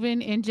is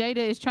moving and Jada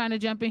is trying to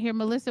jump in here.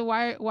 Melissa,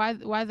 why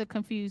the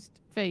confused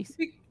face?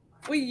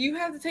 Wait, you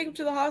have to take him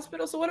to the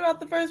hospital. So what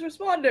about the first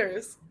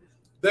responders?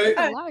 They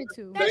lied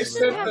to. They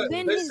sent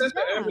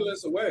the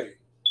ambulance away.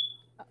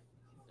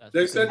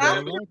 They sent the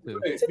ambulance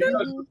away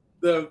because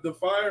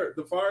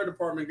the fire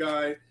department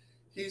guy,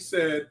 he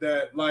said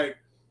that, like,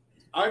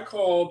 I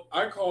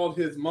called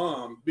his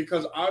mom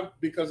because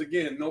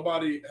again,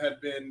 nobody had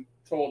been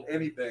told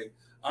anything.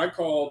 I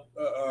called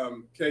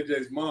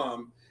KJ's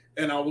mom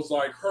and I was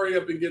like, hurry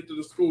up and get to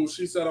the school.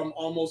 She said, I'm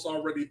almost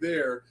already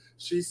there.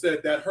 She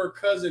said that her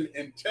cousin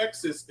in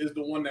Texas is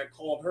the one that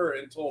called her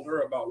and told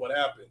her about what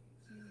happened.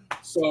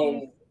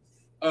 So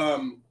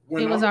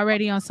when it was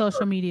already on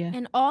social media.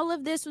 And all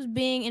of this was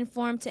being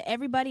informed to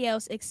everybody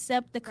else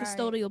except the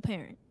custodial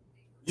parent.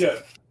 Yeah.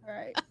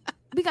 Right.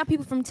 We got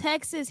people from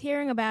Texas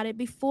hearing about it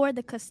before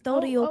the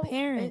custodial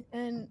parent.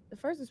 And the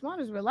first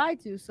responders were lied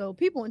to. So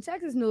people in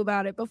Texas knew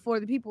about it before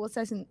the people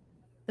assessing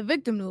the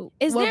victim knew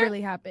what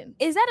really happened.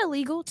 Is that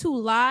illegal to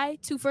lie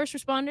to first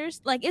responders?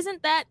 Like,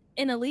 isn't that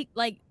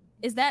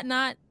is that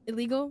not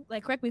illegal?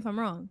 Like, correct me if I'm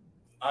wrong.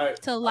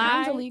 To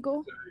lie?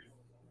 Illegal.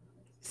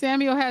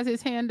 Samuel has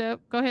his hand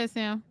up. Go ahead,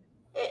 Sam.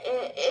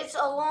 It's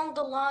along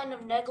the line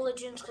of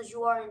negligence because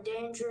you are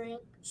endangering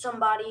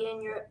somebody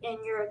in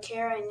your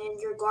care and in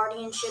your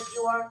guardianship.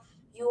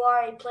 You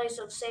are a place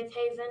of safe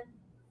haven,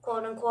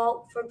 quote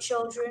unquote, for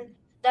children.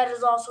 That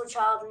is also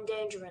child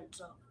endangerment.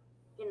 So,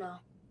 you know.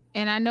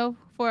 And I know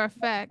for a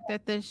fact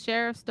that the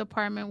sheriff's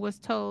department was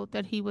told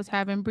that he was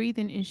having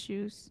breathing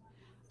issues,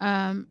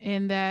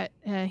 and that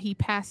he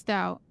passed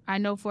out. I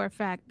know for a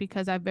fact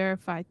because I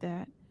verified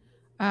that.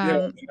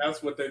 Yeah, and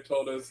that's what they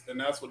told us, and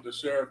that's what the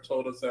sheriff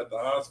told us at the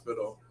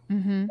hospital.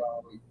 Mm-hmm.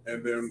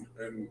 And then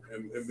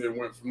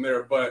went from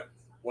there. But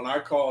when I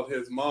called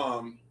his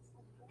mom,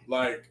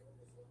 like,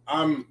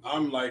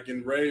 I'm like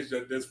enraged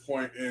at this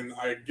point, and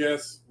I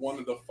guess one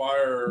of the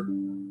fire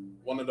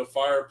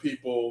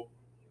people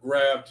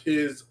grabbed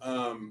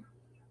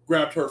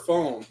her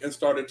phone and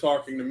started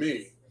talking to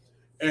me.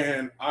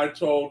 And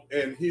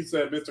he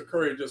said, Mr.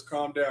 Curry, just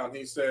calm down.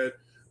 He said,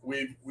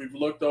 we've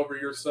looked over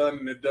your son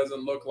and it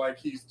doesn't look like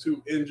he's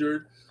too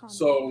injured.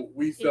 So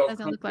we felt it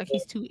doesn't look like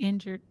he's too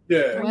injured.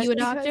 Yeah. Are you a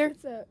doctor?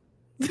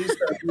 He said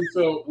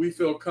we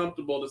feel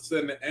comfortable to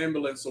send the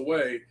ambulance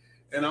away.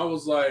 And I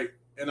was like,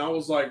 what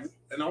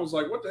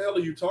the hell are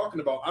you talking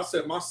about? I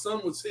said, my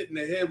son was hit in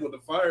the head with a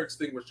fire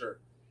extinguisher.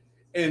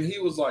 And he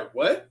was like,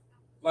 what?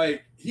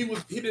 Like he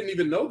didn't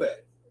even know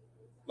that.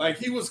 Like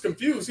he was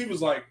confused. He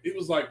was like,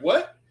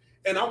 what?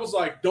 And I was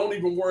like, don't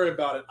even worry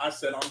about it. I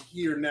said, I'm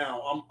here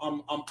now.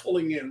 I'm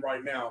pulling in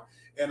right now.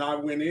 And I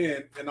went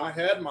in and I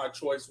had my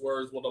choice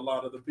words with a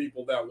lot of the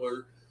people that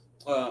was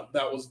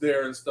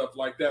there and stuff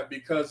like that,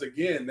 because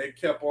again, they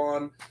kept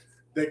on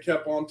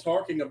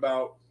talking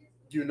about,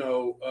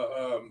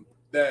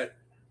 that,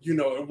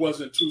 it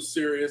wasn't too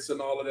serious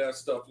and all of that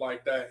stuff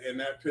like that. And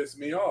that pissed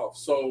me off.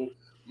 So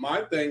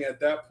my thing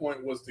at that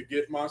point was to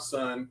get my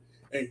son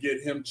and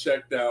get him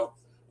checked out.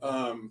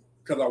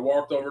 Because I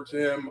walked over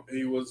to him.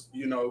 He was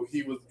in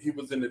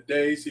the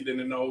daze. He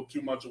didn't know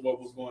too much of what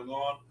was going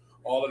on,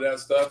 all of that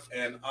stuff.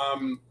 And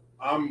I'm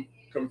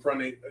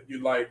confronting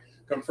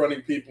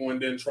people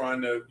and then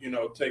trying to,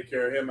 take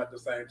care of him at the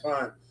same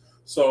time.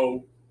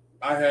 So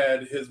I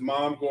had his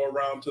mom go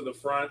around to the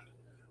front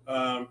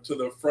of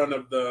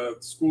the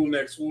school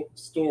next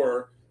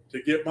door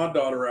to get my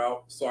daughter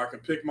out so I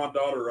could pick my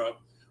daughter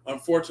up.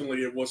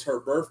 Unfortunately, it was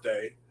her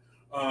birthday.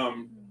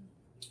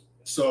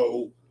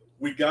 So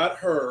we got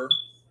her.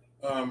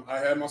 I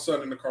had my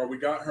son in the car. We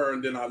got her,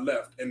 and then I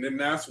left. And then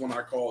that's when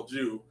I called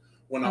you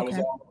when I was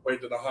on my way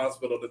to the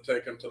hospital to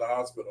take him to the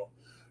hospital.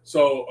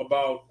 So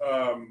about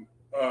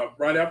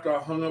right after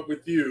I hung up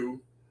with you,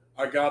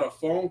 I got a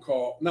phone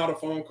call. Not a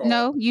phone call.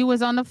 No, you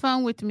was on the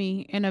phone with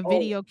me, and a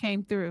video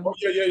came through. Oh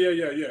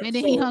yeah. And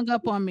then he hung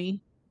up on me.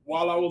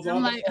 While I was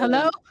on the phone,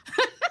 hello.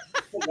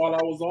 While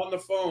I was on the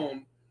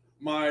phone,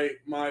 my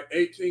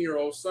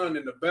 18-year-old son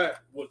in the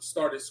back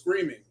started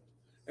screaming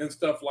and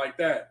stuff like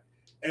that.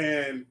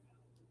 And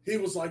he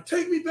was like,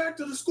 take me back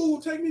to the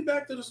school.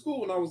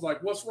 And I was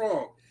like, what's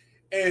wrong?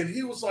 And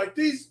he was like,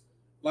 he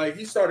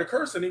started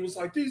cursing. He was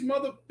like, these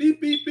mother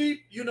beep, beep,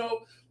 beep,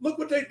 look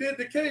what they did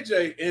to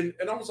KJ. And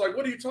I was like,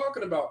 what are you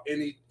talking about?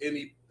 And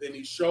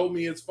he showed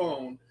me his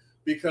phone,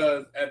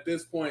 because at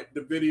this point,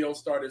 the video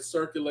started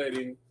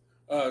circulating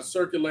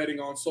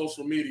on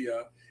social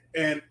media.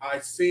 And I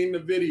seen the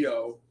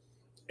video,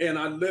 and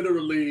I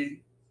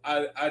literally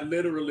I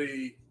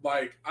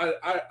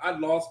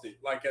lost it.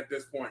 Like at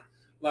this point,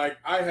 like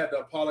I had to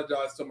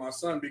apologize to my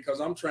son because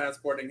I'm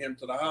transporting him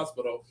to the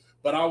hospital.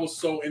 But I was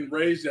so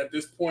enraged at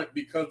this point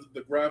because of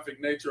the graphic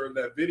nature of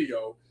that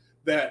video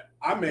that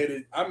I made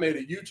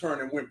a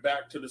U-turn and went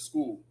back to the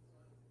school.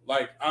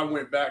 Like I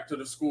went back to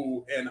the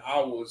school, and I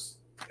was,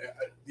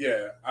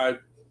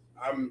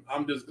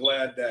 I'm just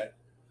glad that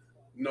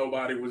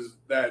nobody was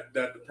that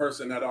the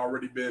person had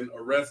already been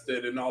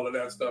arrested and all of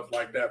that stuff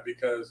like that,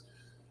 because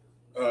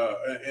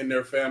and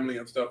their family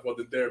and stuff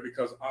wasn't there,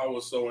 because I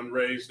was so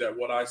enraged at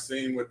what I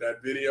seen with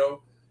that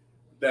video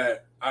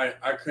that I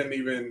couldn't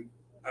even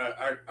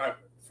I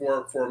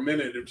for a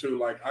minute or two,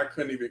 like I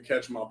couldn't even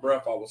catch my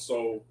breath. I was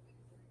so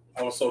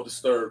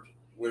disturbed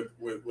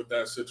with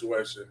that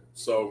situation.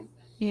 So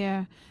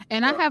yeah,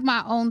 and I have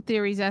my own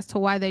theories as to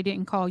why they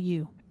didn't call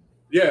you.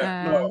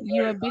 Yeah,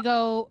 you're a big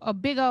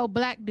old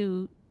black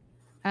dude.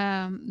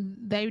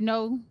 They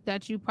know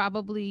that you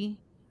probably,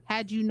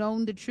 had you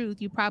known the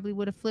truth, you probably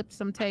would have flipped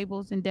some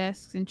tables and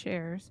desks and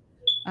chairs.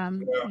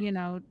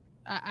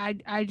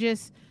 I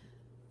just,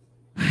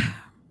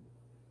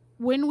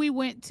 when we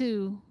went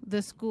to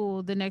the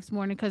school the next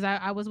morning, because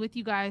I was with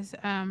you guys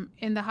at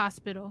the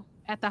hospital,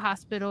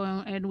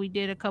 and we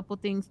did a couple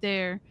things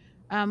there.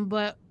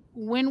 But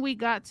when we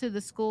got to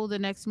the school the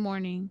next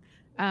morning,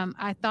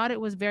 I thought it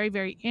was very,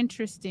 very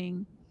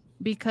interesting,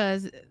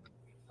 because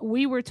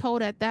we were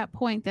told at that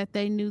point that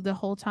they knew the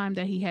whole time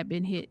that he had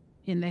been hit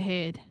in the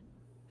head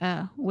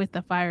with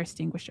a fire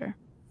extinguisher.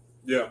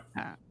 Yeah.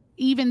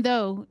 Even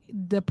though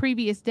the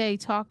previous day,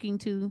 talking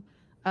to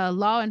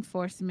law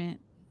enforcement,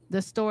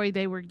 the story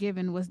they were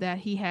given was that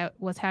he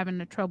was having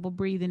a trouble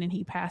breathing and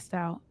he passed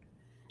out.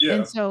 Yeah.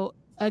 And so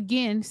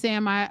again,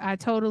 Sam, I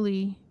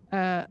totally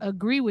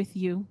agree with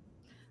you.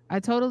 I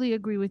totally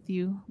agree with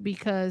you,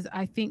 because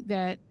I think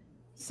that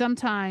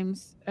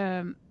sometimes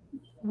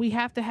we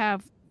have to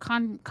have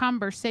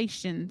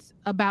conversations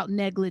about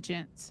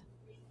negligence.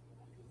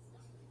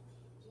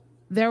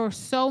 There were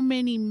so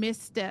many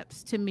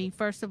missteps to me.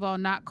 First of all,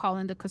 not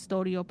calling the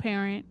custodial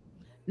parent.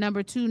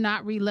 Number two,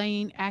 not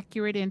relaying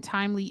accurate and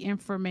timely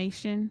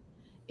information.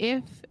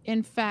 If,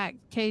 in fact,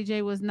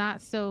 KJ was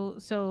not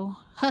so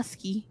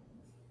husky,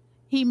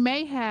 he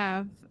may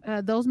have,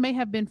 those may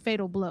have been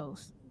fatal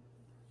blows.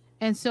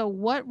 And so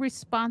what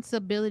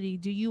responsibility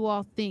do you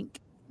all think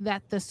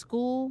that the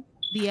school,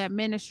 the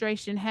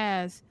administration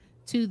has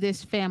to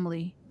this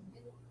family?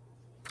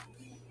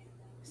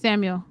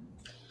 Samuel.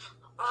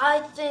 I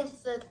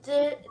think that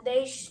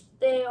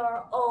they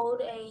are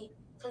owed a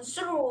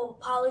considerable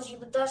apology,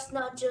 but that's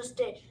not just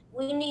it.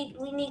 We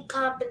need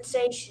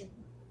compensation.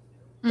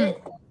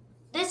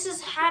 This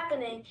is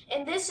happening,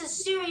 and this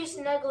is serious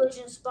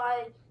negligence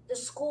by the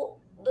school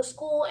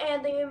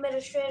and the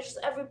administrators,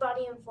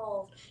 everybody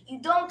involved.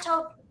 You don't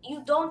tell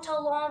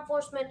law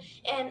enforcement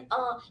and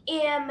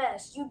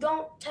EMS. You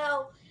don't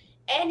tell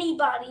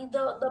anybody,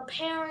 the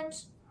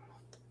parents.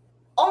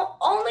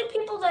 Only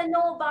people that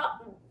know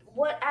about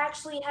what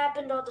actually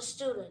happened are the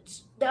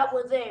students that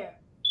were there,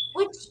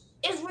 which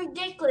is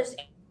ridiculous.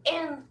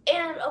 And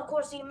of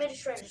course the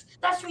administrators.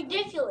 That's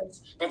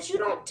ridiculous that you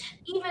don't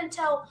even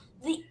tell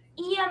the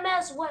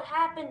EMS what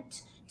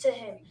happened to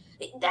him.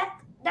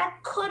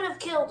 That could have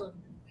killed him.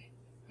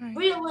 Right.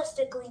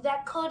 Realistically,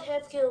 that could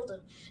have killed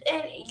him.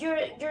 And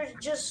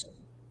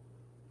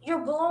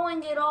you're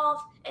blowing it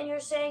off, and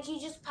you're saying he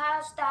just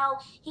passed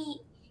out.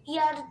 He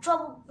had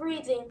trouble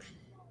breathing.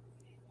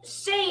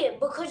 Say it,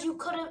 because you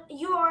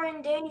are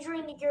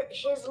endangering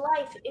his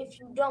life if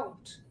you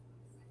don't.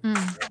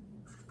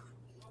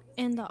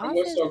 And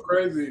what's so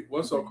crazy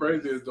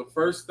is the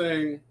first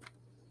thing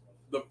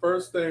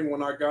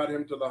when I got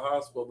him to the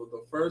hospital,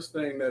 the first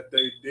thing that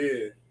they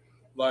did,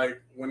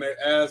 like when they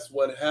asked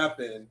what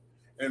happened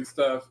and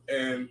stuff,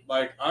 and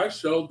like I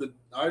showed the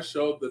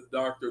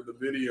doctor the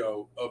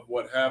video of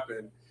what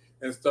happened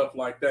and stuff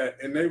like that,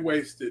 and they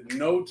wasted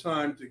no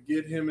time to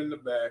get him in the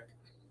back,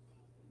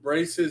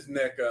 brace his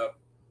neck up,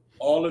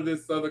 all of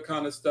this other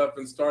kind of stuff,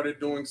 and started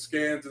doing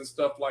scans and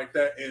stuff like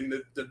that. And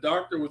the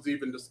doctor was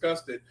even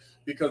disgusted,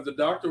 because the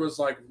doctor was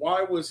like,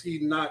 why was he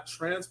not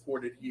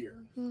transported here?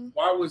 Mm-hmm.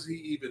 Why was he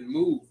even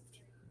moved?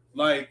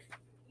 Like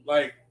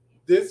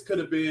this could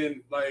have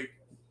been, like,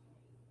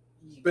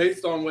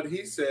 based on what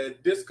he said,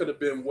 this could have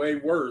been way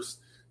worse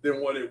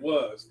than what it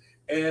was.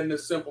 And the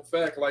simple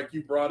fact, like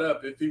you brought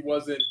up, if he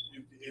wasn't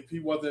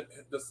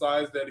the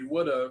size that he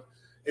would have,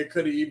 it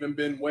could have even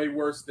been way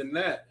worse than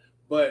that.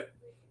 But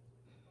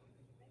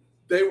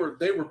they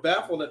were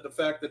baffled at the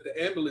fact that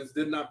the ambulance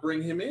did not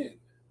bring him in.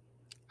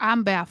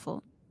 I'm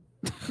baffled.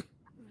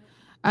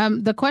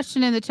 The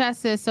question in the chat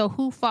says, so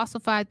who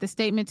falsified the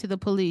statement to the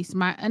police?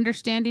 My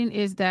understanding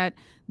is that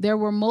there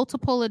were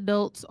multiple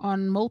adults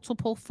on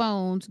multiple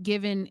phones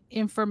giving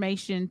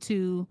information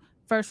to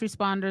first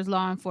responders,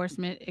 law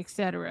enforcement,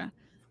 etc.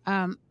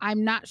 I'm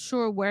not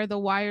sure where the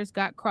wires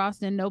got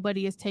crossed, and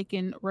nobody is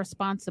taking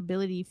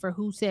responsibility for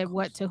who said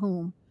what to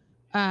whom.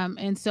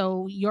 And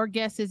so your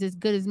guess is as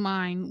good as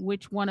mine,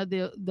 which one of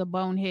the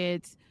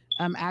boneheads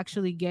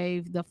actually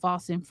gave the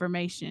false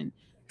information.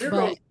 Here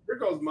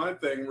goes my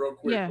thing real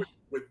quick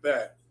with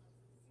that.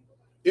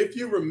 If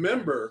you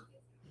remember,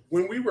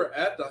 when we were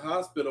at the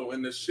hospital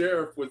and the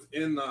sheriff was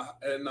in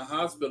the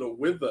hospital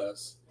with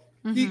us,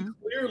 mm-hmm. He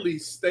clearly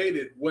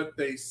stated what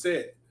they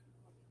said.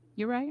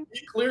 You're right.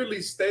 He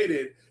clearly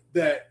stated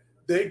that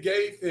they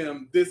gave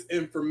him this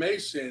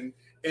information,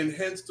 and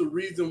hence the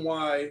reason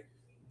why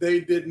they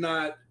did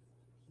not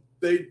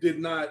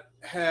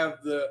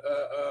have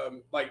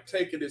the like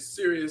take it as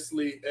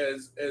seriously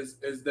as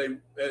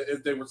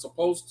they were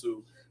supposed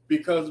to,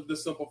 because of the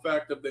simple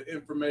fact of the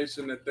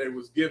information that they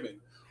was given.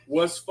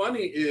 What's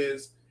funny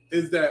is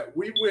that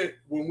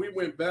when we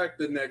went back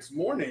the next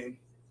morning,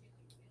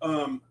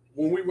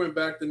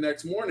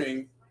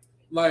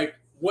 like,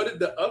 what did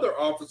the other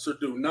officer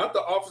do? Not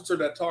the officer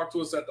that talked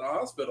to us at the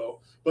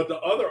hospital, but the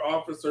other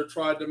officer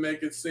tried to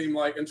make it seem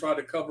like, and tried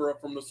to cover up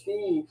from the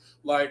school,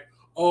 like,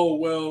 oh,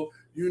 well,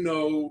 you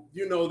know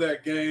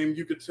that game,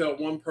 you could tell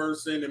one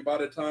person, and by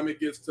the time it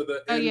gets to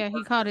the end,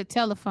 he called it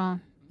telephone.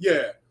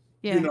 Yeah.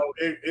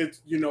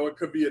 It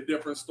could be a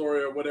different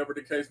story or whatever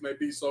the case may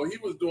be. So he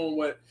was doing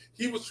what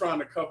he was trying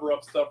to cover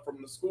up stuff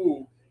from the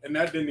school, and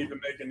that didn't even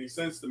make any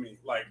sense to me,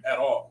 like, at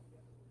all.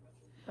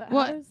 But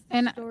how does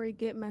the story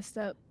get messed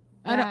up?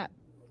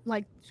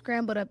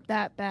 Scrambled up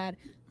that bad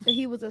that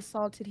he was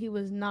assaulted, he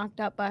was knocked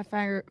out by a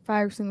fire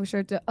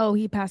extinguisher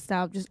he passed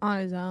out just on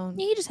his own.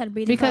 He just had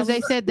breathing because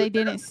they said they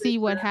didn't see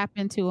what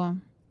happened to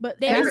him. But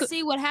they didn't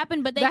see what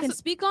happened, but they can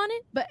speak on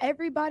it. But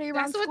everybody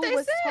around school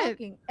was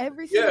talking.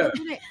 Every single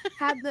student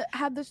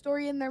had the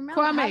story in their mouth.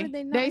 Kwame, how did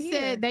they not hear?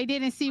 Said they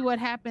didn't see what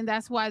happened.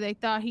 That's why they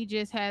thought he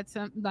just had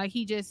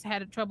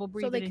a trouble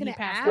breathing, and he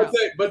passed out.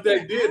 But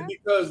they did,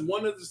 because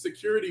one of the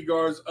security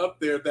guards up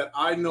there that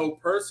I know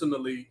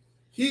personally,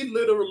 he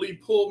literally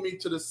pulled me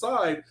to the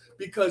side,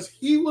 because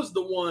he was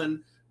the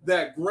one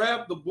that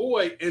grabbed the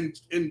boy and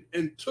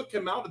took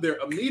him out of there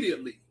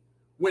immediately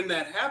when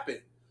that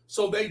happened.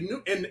 So they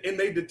knew, and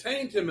they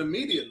detained him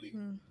immediately.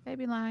 They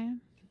be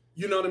lying.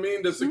 You know what I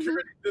mean? The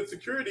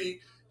security,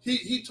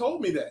 he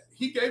told me that.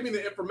 He gave me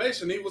the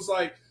information. He was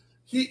like,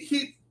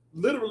 he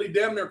literally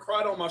damn near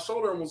cried on my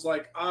shoulder and was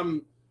like,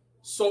 I'm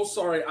so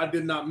sorry I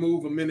did not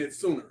move a minute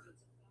sooner.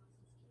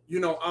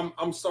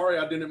 I'm sorry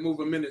I didn't move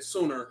a minute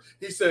sooner.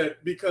 He said,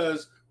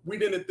 because we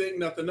didn't think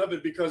nothing of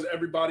it because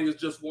everybody is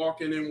just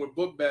walking in with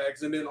book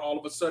bags, and then all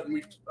of a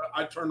sudden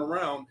I turn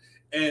around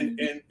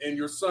and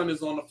your son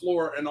is on the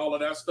floor and all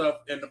of that stuff,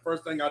 and the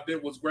first thing I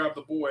did was grab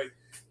the boy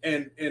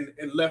and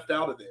left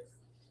out of there,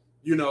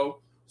 you know.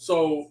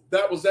 So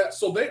that was that.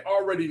 So they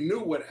already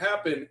knew what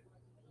happened.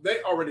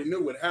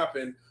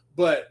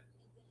 But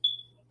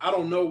I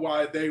don't know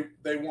why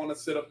they want to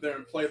sit up there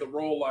and play the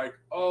role like,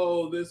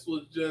 oh, this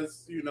was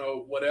just, you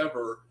know,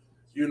 whatever.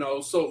 You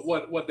know, so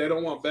what they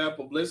don't want bad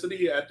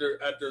publicity at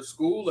their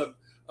school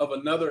of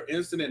another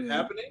incident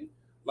happening?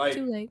 Like,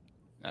 too late.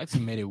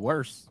 Actually made it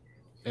worse.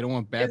 They don't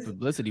want bad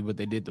publicity, but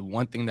they did the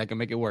one thing that can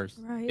make it worse.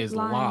 Right. Is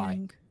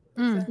lie.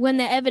 When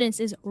the evidence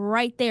is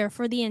right there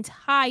for the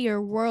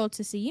entire world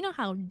to see. You know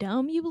how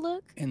dumb you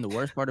look? And the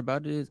worst part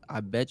about it is,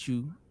 I bet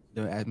you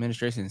the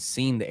administration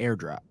seen the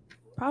airdrop.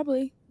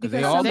 Probably.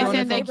 Because they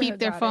said they keep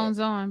their phones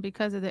on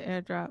because of the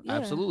airdrop. Yeah.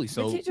 Absolutely.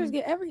 So the teachers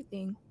get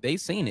everything. They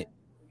seen it.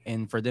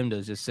 And for them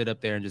to just sit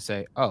up there and just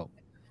say, oh,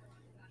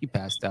 he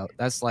passed out.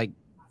 That's like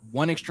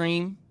one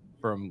extreme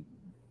from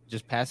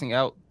just passing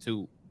out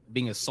to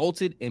being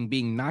assaulted and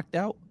being knocked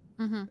out.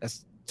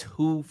 That's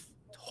two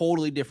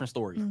totally different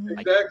stories.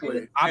 Like,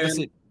 exactly.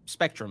 Opposite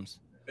spectrums.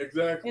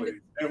 Exactly.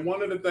 And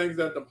one of the things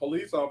that the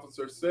police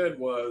officer said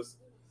was,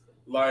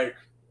 like,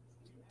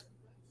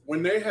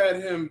 when they had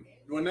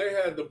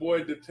the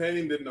boy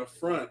detained in the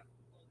front,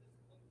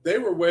 they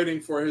were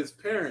waiting for his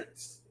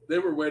parents. They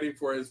were waiting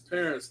for his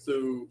parents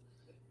to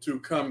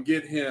come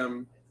get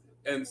him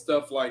and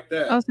stuff like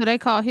that. Oh, so they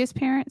call his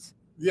parents?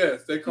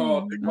 Yes, they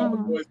called the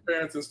boy's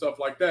parents and stuff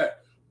like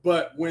that.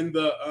 But when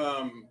the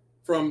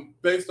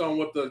based on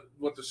what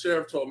the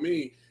sheriff told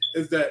me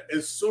is that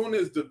as soon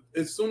as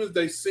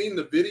they seen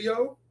the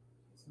video,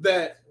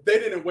 that they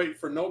didn't wait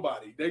for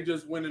nobody. They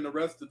just went and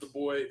arrested the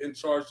boy and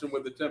charged him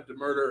with attempted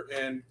murder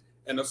and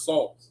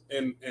assault,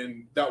 and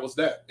that was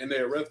that. And they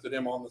arrested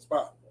him on the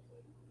spot.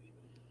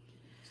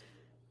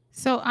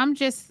 So I'm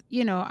just,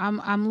 you know,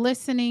 I'm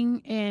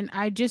listening, and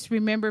I just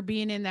remember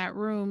being in that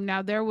room.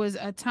 Now, there was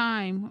a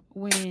time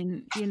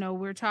when, you know,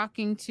 we're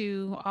talking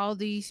to all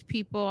these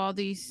people, all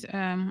these,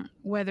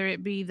 whether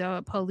it be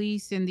the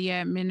police and the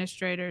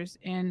administrators,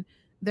 and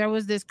there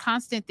was this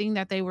constant thing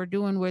that they were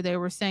doing where they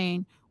were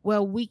saying,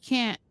 well, we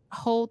can't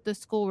hold the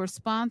school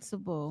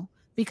responsible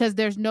because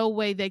there's no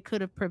way they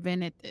could have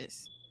prevented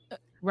this.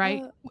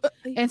 Right.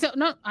 And so,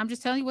 no, I'm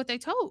just telling you what they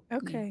told.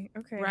 Okay.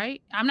 Me,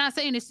 right. I'm not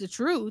saying it's the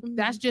truth.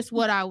 That's just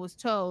what I was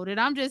told. And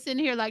I'm just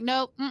sitting here like,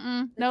 nope,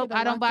 nope,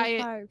 I don't buy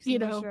it. You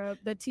know,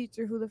 the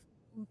teacher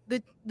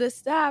the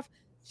staff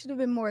should have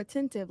been more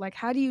attentive. Like,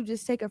 how do you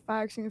just take a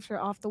fire extinguisher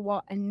off the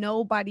wall and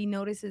nobody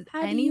notices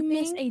anything? How do you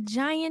miss a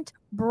giant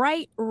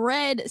bright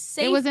red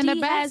safety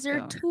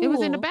hazard tool? It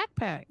was in the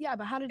backpack. Yeah,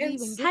 but how did they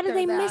even get How did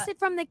they miss it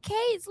from the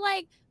case?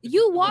 Like,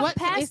 you walk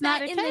past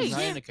that in the gym. It's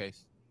not in the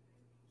case.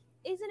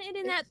 Isn't it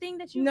in that thing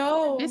that you?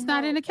 No, it's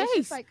not in the case. It's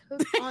just like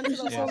hooked onto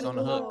the it's on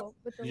the hook.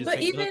 But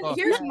even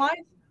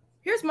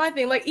here's my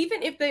thing. Like,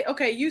 even if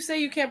you say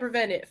you can't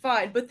prevent it,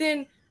 fine. But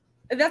then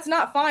that's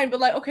not fine.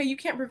 But like, okay, you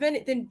can't prevent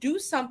it. Then do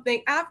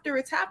something after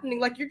it's happening.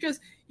 Like,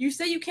 you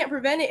say you can't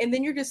prevent it, and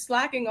then you're just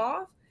slacking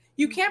off.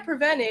 You can't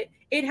prevent it.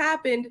 It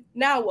happened.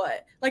 Now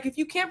what? Like, if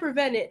you can't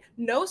prevent it,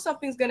 know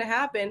something's gonna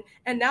happen.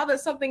 And now that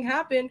something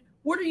happened,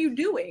 what are you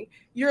doing?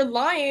 You're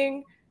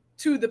lying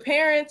to the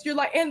parents. You're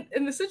like, and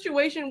in the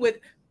situation with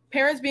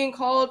parents being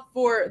called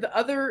for the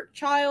other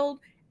child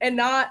and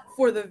not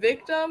for the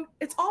victim,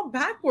 it's all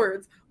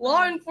backwards.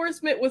 Law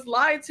enforcement was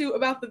lied to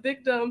about the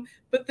victim,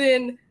 but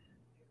then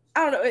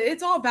I don't know,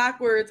 it's all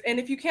backwards. And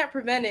if you can't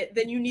prevent it,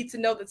 then you need to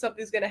know that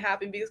something's going to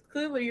happen, because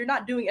clearly you're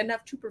not doing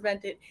enough to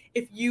prevent it.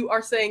 If you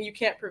are saying you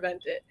can't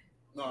prevent it,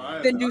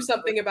 then do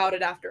something about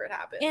it after it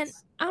happens. And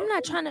I'm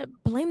not trying to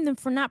blame them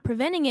for not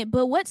preventing it,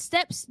 but what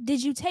steps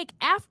did you take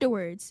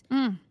afterwards?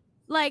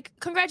 Like,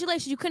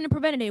 congratulations, you couldn't have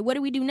prevented it. What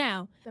do we do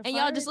now? And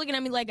y'all just looking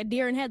at me like a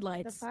deer in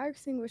headlights. The fire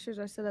extinguishers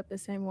are set up the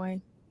same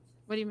way.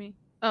 What do you mean?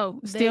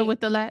 Oh, still with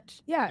the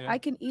latch? Yeah, I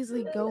can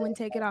easily go and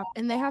take it off.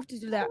 And they have to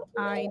do that.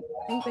 I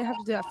think they have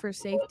to do that for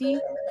safety,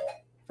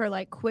 for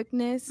like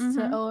quickness.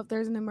 So, if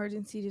there's an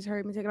emergency, just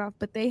hurry up and take it off.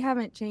 But they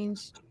haven't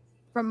changed,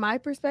 from my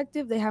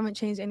perspective, they haven't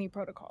changed any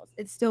protocols.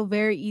 It's still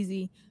very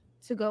easy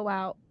to go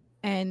out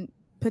and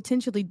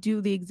potentially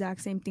do the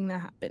exact same thing that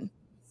happened.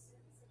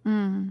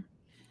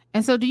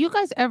 And so do you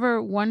guys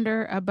ever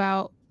wonder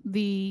about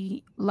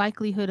the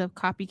likelihood of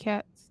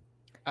copycats?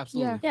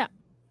 Absolutely. Yeah.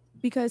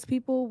 Because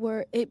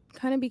it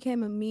kind of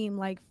became a meme,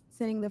 like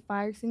sending the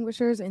fire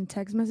extinguishers in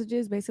text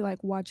messages, basically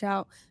like, watch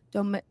out,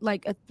 don't,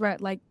 like a threat,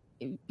 like,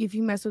 if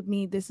you mess with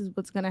me, this is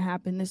what's going to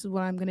happen. This is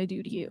what I'm going to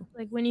do to you.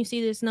 Like, when you see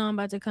this, no, I'm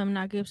about to come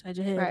knock you upside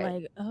your head. Right.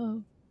 Like,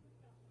 oh.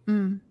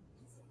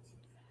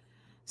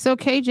 So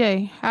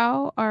KJ,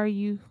 how are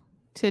you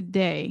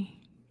today?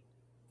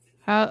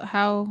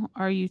 How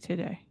are you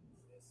today?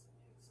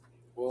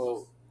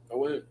 Well, I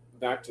went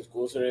back to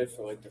school today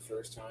for like the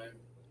first time.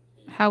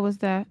 How was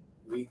that?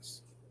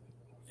 Weeks.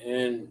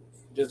 And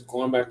just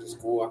going back to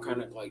school, I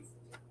kind of like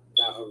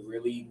got a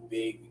really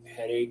big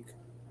headache,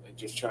 like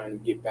just trying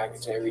to get back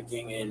into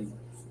everything. And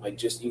like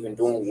just even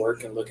doing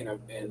work and looking at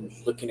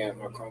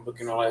my Chromebook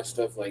and all that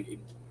stuff, like it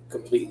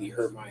completely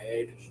hurt my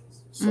head.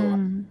 So I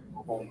went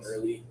home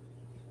early,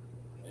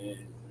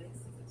 and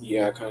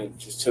yeah, I kind of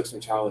just took some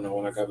Tylenol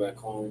when I got back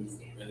home,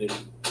 and it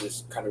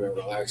just kind of been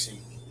relaxing.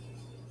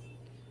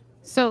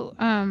 So,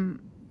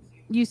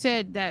 you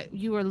said that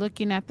you were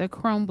looking at the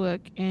Chromebook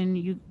and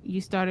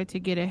you started to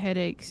get a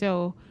headache.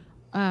 So,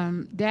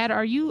 Dad,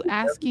 are you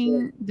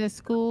asking the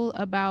school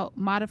about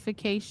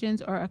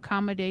modifications or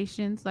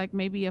accommodations, like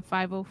maybe a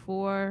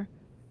 504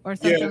 or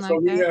something like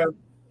that?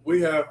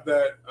 we have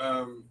that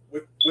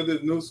with the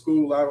new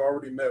school. I've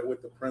already met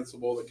with the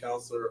principal, the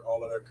counselor,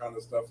 all of that kind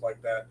of stuff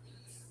like that,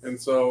 and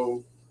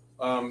so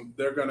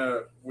we're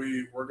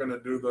gonna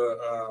do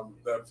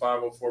that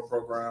 504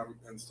 program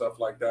and stuff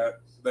like that.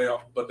 They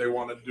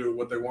want to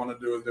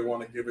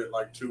give it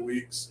like 2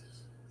 weeks,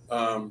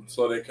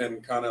 so they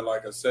can kind of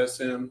like assess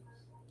him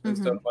and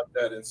stuff like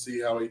that, and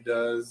see how he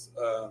does,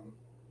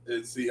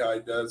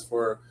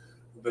 for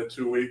the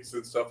 2 weeks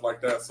and stuff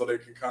like that, so they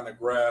can kind of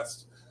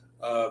grasp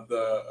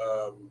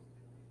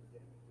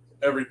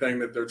everything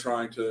that they're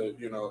trying to,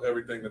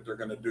 everything that they're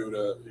going to do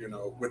to,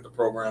 with the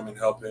program and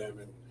help him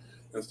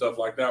and stuff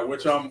like that,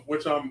 which I'm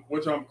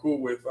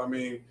cool with. I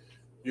mean,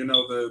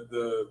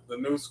 the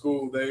new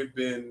school, they've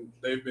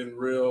been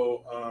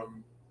real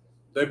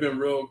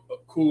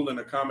cool and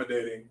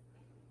accommodating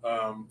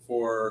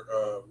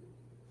for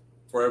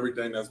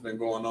everything that's been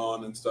going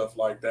on and stuff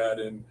like that,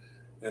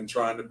 and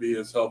trying to be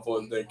as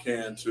helpful as they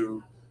can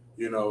to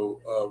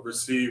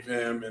receive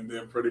him and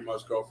then pretty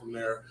much go from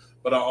there.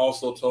 But I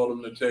also told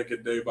him to take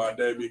it day by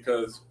day,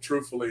 because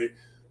truthfully,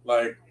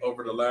 like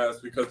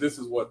because this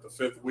is the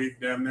 5th week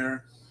damn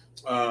near.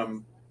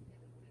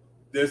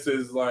 This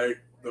is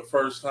like the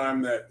first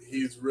time that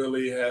he's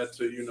really had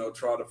to,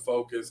 try to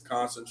focus,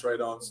 concentrate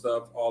on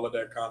stuff, all of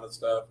that kind of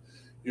stuff,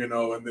 and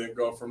then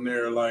go from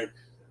there. Like,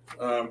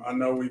 I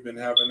know we've been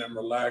having him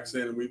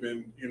relaxing. We've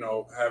been,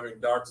 having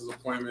doctor's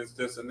appointments,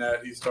 this and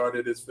that. He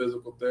started his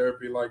physical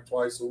therapy like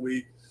twice a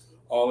week,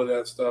 all of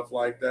that stuff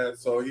like that.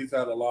 So he's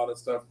had a lot of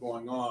stuff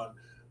going on,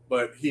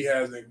 but he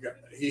hasn't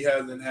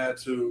had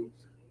to,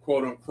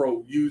 quote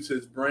unquote, use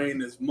his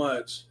brain as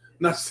much.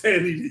 Not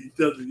saying he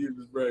doesn't use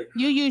his brain.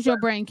 You use your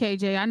brain,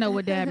 KJ. I know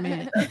what that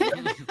meant.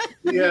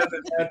 He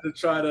hasn't had to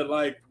try to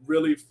like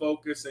really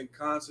focus and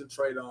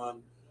concentrate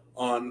on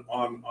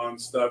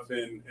stuff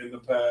in the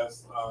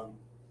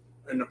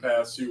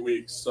past few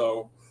weeks.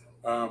 So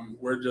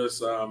we're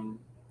just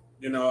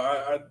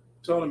I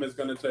told him it's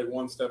going to take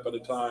one step at a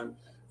time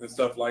and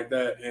stuff like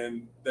that.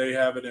 And they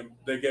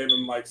gave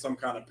him like some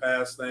kind of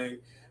pass thing.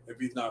 If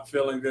he's not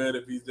feeling good,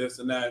 if he's this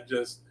and that,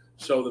 just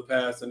show the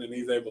pass, and then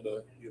he's able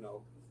to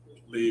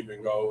leave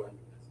and go. And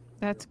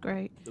that's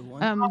great. The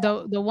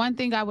one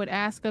thing I would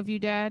ask of you,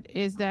 Dad,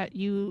 is that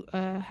you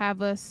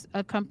have us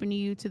accompany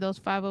you to those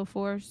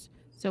 504s,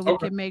 so we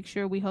can make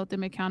sure we hold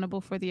them accountable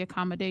for the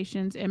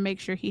accommodations and make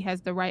sure he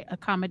has the right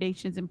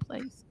accommodations in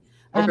place.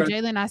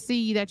 Jalen, I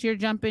see that you're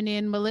jumping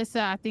in.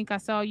 Melissa, I think I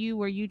saw you.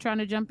 Were you trying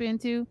to jump in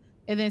too?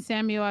 And then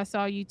Samuel, I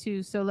saw you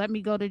too. So let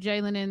me go to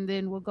Jalen, and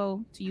then we'll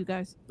go to you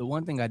guys. The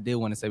one thing I did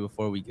want to say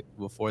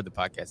before the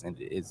podcast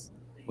ended is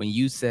when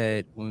you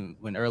said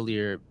when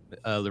earlier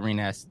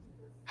Lorena asked,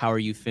 how are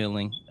you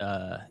feeling?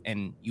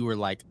 And you were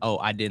like, oh,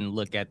 I didn't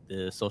look at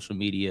the social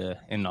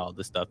media and all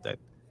the stuff. That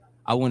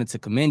I wanted to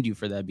commend you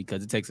for that,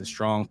 because it takes a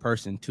strong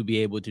person to be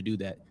able to do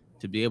that,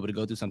 to be able to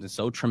go through something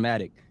so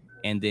traumatic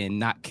and then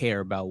not care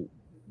about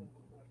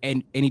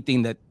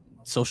anything that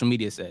social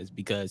media says.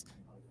 Because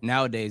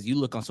nowadays you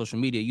look on social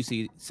media, you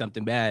see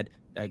something bad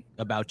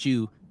about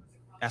you.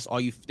 That's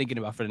all you're thinking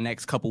about for the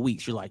next couple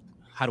weeks. You're like,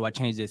 how do I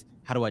change this?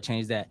 How do I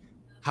change that?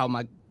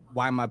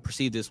 Why am I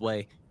perceived this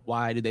way?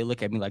 Why do they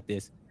look at me like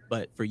this?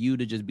 But for you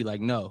to just be like,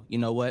 no, you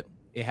know what?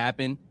 It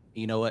happened.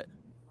 You know what?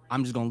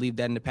 I'm just going to leave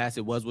that in the past.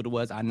 It was what it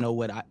was. I know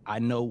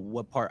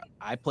what part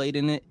I played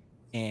in it,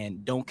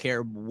 and don't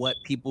care what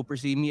people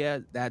perceive me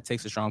as. That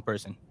takes a strong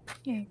person.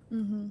 Yeah.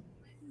 Mm-hmm.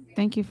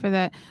 Thank you for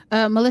that.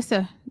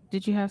 Melissa,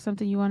 did you have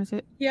something you wanted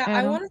to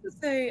I wanted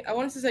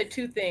to say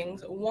two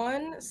things.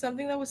 One,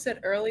 something that was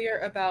said earlier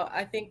about,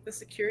 I think, the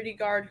security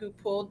guard who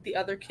pulled the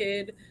other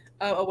kid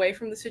away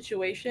from the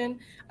situation.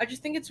 I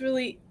just think it's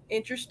really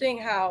interesting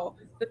how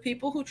the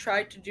people who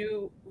tried to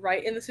do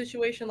right in the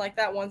situation, like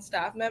that one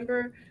staff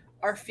member,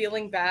 are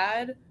feeling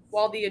bad,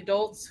 while the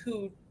adults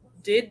who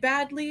did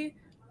badly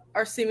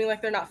are seeming like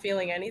they're not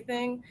feeling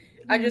anything.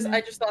 Mm-hmm.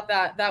 I just thought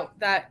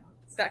that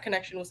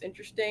connection was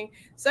interesting.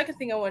 Second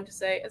thing I wanted to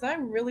say is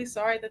I'm really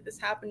sorry that this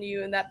happened to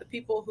you, and that the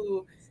people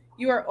who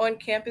you are on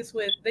campus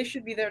with, they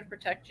should be there to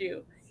protect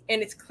you.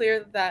 And it's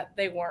clear that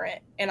they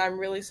weren't. And I'm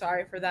really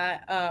sorry for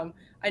that.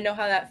 I know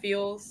how that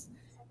feels.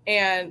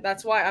 And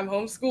that's why I'm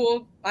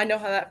homeschooled. I know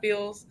how that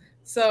feels.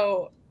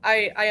 So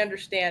I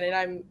understand.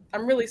 And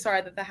I'm really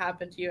sorry that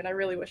happened to you. And I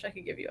really wish I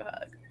could give you a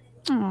hug.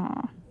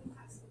 Aww.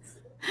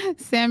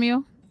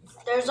 Samuel?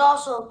 There's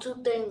also two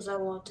things I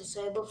want to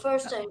say. The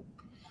first thing,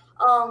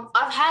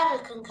 I've had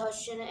a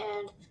concussion,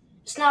 and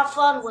it's not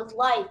fun with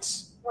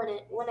lights when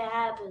it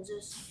happens.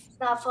 It's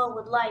not fun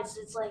with lights.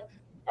 It's like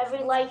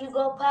Every light you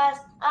go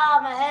past,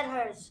 my head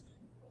hurts.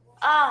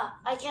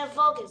 I can't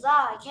focus.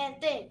 I can't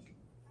think.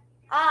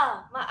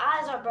 My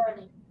eyes are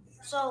burning.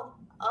 So,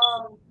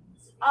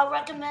 I'll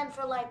recommend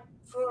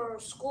for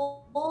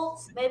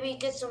school, maybe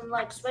get some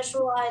like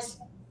specialized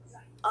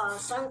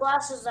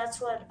sunglasses. That's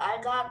what I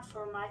got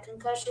for my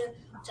concussion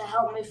to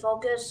help me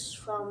focus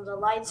from the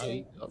lights.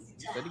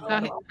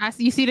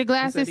 You see the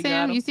glasses,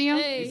 Sam? You see them?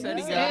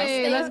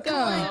 Hey, let's go.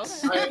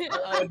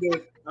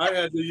 I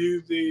had to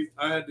use these.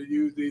 I had to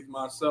use these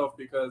myself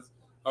because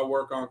I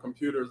work on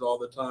computers all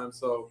the time.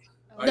 So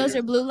those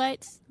are blue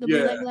lights. The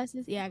blue light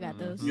glasses. Yeah, I got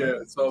those.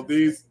 Yeah. So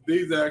these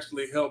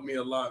actually help me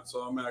a lot.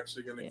 So I'm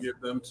actually going to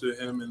give them to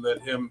him and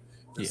let him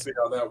see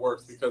how that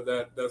works, because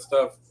that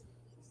stuff.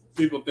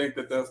 People think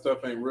that stuff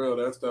ain't real.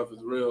 That stuff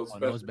is real,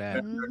 especially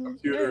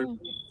computers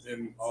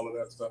and all of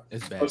that stuff.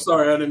 It's bad. I'm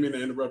sorry, I didn't mean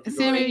to interrupt you.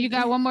 Sammy, you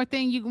got one more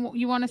thing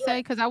you want to say?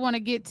 Because I want to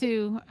get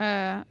to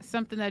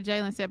something that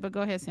Jalen said, but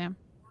go ahead, Sam.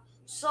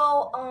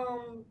 So,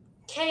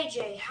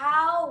 KJ,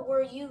 how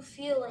were you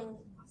feeling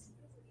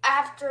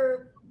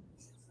after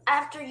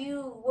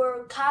you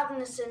were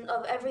cognizant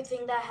of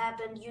everything that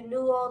happened? You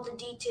knew all the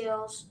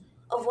details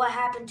of what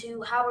happened to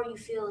you. How are you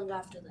feeling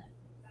after that?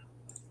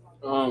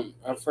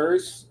 At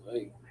first,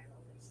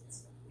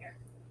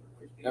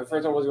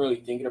 I wasn't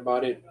really thinking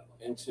about it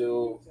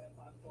until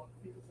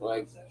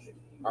I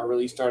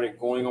really started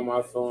going on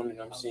my phone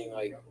and I'm seeing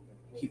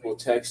people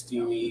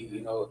texting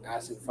me,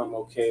 asking if I'm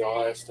okay,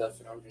 all that stuff,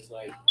 and I'm just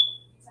like,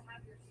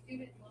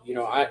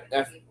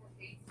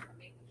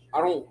 I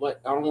don't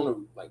want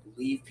to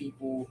leave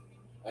people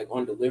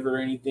undelivered or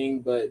anything,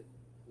 but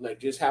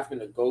just having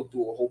to go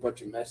through a whole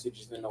bunch of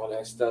messages and all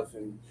that stuff,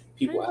 and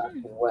people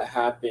asking what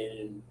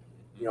happened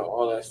and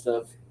all that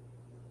stuff,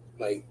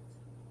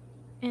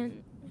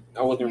 and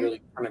I wasn't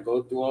really trying to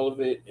go through all of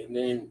it, and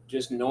then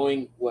just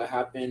knowing what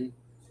happened,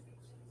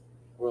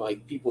 or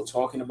people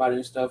talking about it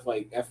and stuff,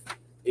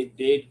 it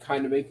did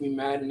kind of make me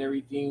mad and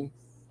everything,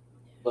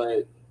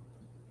 but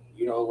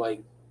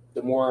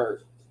the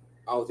more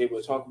I was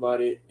able to talk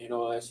about it and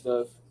all that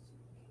stuff,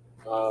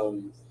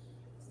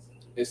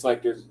 it's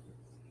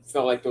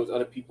felt like there was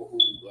other people who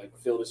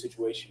feel the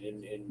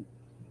situation and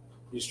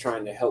just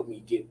trying to help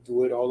me get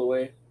through it all the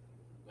way.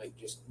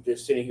 Just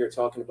sitting here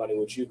talking about it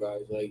with you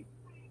guys,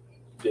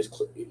 it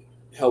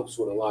helps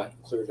with a lot,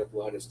 clears up a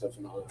lot of stuff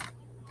and all that.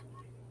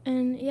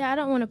 And yeah, I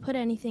don't want to put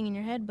anything in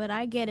your head, but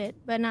I get it.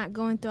 But not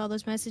going through all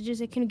those messages,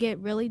 it can get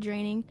really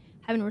draining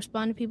having to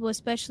respond to people,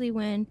 especially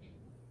when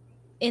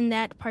in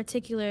that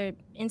particular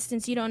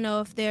instance, you don't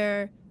know if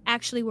they're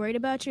actually worried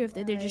about you, if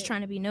they're just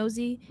trying to be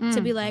nosy,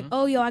 to be like,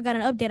 oh, yo, I got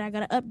an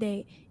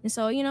update. And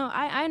so,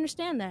 I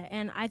understand that.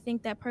 And I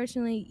think that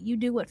personally, you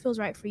do what feels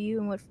right for you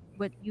and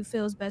what you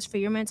feel is best for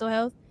your mental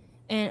health,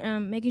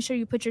 and making sure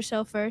you put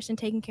yourself first and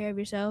taking care of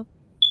yourself,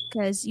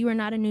 because you are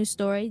not a news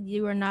story.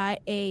 You are not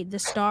the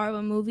star of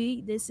a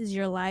movie. This is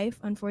your life,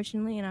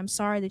 unfortunately. And I'm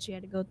sorry that you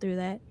had to go through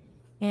that.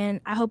 And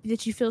I hope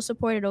that you feel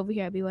supported over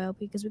here at BYLP,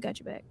 because we got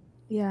your back.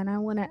 Yeah. And I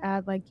want to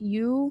add,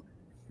 you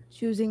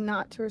choosing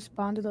not to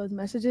respond to those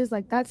messages,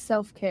 that's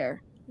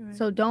self-care. Right.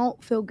 So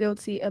don't feel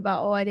guilty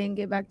about, I didn't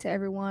get back to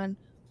everyone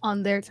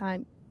on their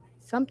time.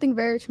 Something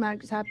very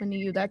traumatic just happened to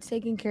you. That's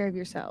taking care of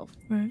yourself.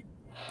 Right.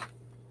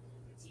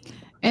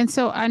 And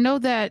so I know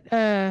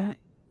that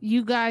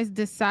you guys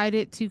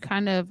decided to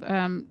kind of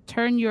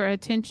turn your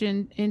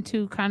attention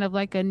into kind of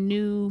like a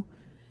new,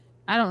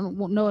 I don't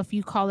know if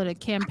you call it a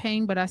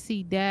campaign, but I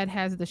see Dad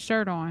has the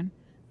shirt on.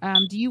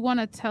 Do you want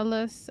to tell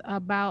us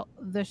about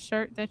the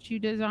shirt that you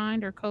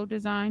designed or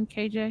co-designed,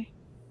 KJ?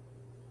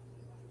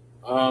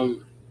 Or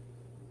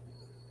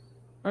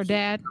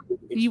Dad?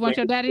 Do you want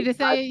your daddy to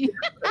say?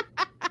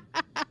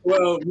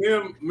 Well,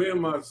 me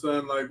and my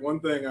son, one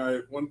thing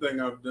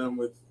I've done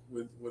with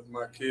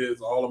my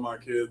kids, all of my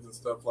kids and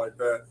stuff like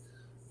that,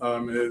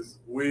 is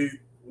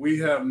we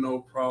have no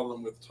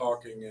problem with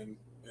talking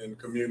and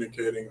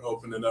communicating,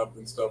 opening up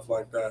and stuff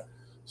like that.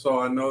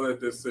 So I know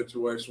that this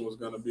situation was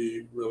going to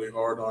be really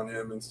hard on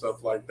him and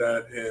stuff like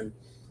that. And,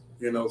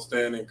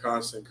 staying in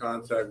constant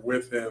contact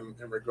with him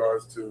in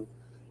regards to,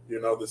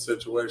 the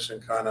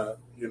situation kind of,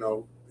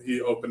 he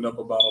opened up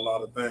about a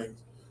lot of things.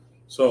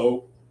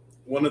 So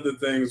one of the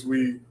things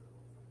we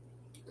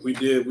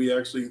did, we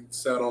actually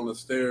sat on the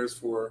stairs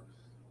for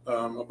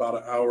about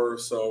an hour or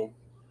so.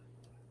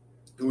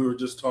 And we were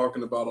just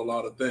talking about a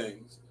lot of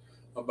things,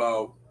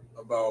 about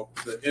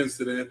the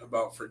incident,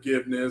 about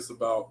forgiveness,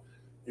 about,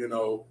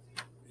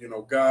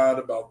 God,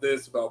 about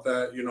this, about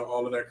that,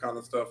 all of that kind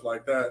of stuff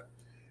like that.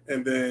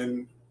 And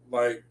then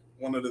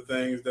one of the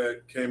things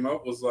that came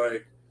up was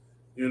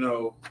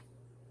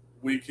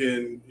we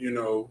can,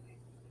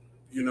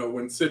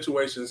 when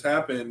situations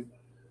happen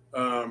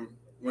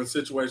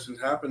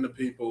to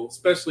people,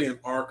 especially in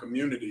our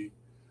community,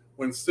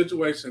 when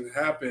situations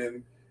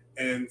happen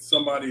and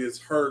somebody is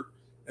hurt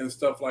and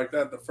stuff like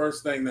that, the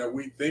first thing that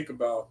we think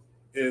about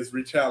is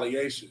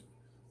retaliation.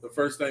 The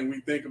first thing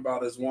we think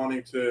about is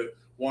wanting to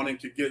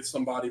get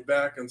somebody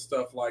back and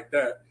stuff like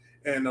that.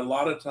 And a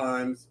lot of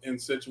times in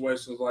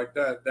situations like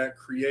that, that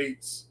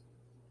creates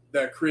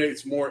that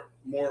creates more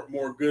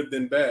good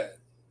than bad,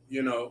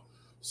 you know.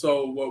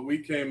 So what we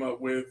came up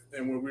with,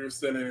 and when we were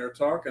sitting there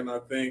talking, I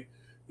think,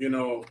 you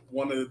know,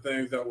 one of the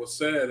things that was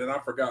said, and I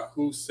forgot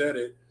who said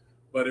it,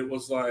 but it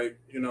was like,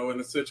 you know, in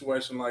a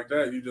situation like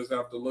that, you just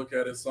have to look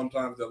at it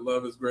sometimes that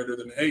love is greater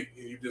than hate,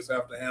 and you just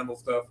have to handle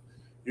stuff,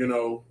 you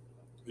know,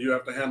 you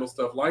have to handle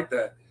stuff like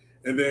that.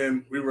 And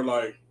then we were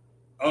like,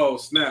 oh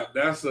snap,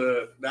 that's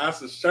a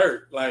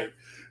shirt, like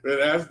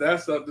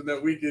that's something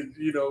that we could,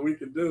 you know, we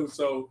could do.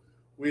 So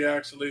we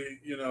actually,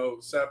 you know,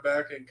 sat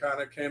back and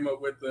kind of came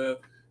up with the,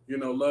 you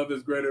know, love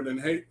is greater than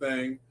hate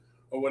thing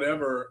or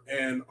whatever.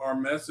 And our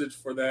message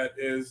for that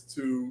is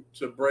to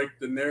break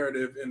the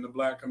narrative in the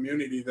Black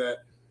community that,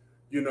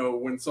 you know,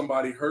 when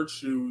somebody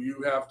hurts you,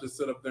 you have to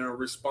sit up there and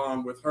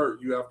respond with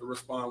hurt. You have to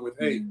respond with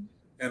hate.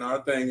 Mm-hmm. And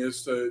our thing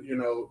is to, you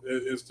know,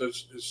 is to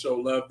show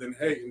love than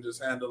hate and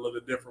just handle it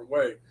a different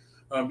way.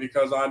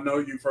 Because I know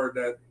you've heard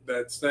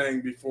that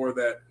saying before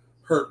that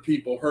hurt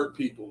people.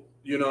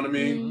 You know what I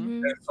mean?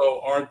 Mm-hmm. And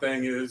so our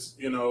thing is,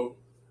 you know,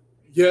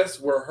 yes,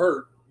 we're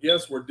hurt.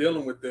 Yes, we're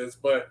dealing with this,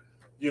 but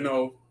you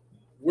know,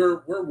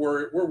 we're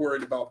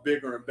worried about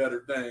bigger and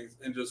better things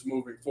and just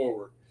moving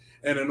forward.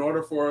 And in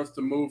order for us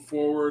to move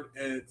forward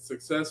and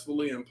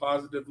successfully and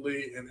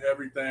positively and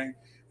everything,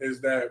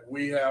 is that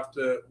we have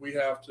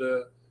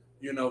to,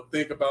 you know,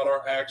 think about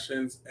our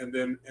actions and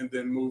then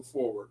move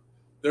forward.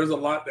 There's a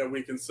lot that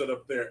we can sit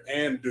up there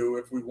and do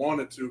if we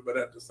wanted to, but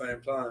at the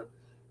same time,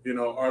 you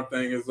know, our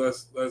thing is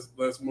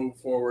let's move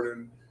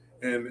forward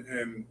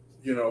and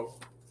you know,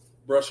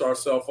 brush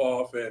ourselves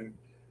off and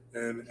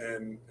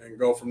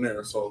go from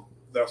there. So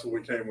that's what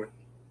we came with.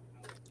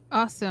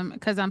 Awesome,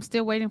 because I'm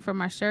still waiting for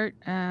my shirt.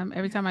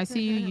 Every time I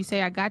see you, you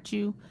say I got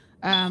you,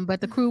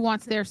 but the crew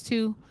wants theirs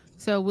too.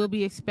 So we'll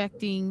be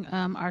expecting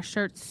our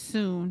shirts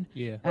soon.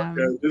 Yeah.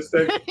 Okay, just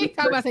take,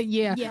 how about that?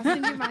 Yeah. Yeah,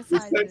 send me my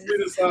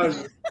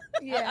size.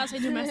 Yeah, I'll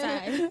send you my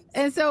size.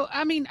 And so,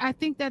 I mean, I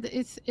think that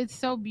it's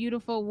so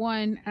beautiful.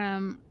 One,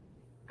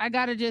 I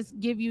gotta just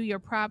give you your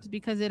props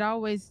because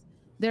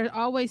there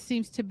always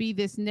seems to be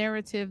this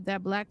narrative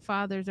that Black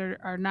fathers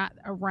are not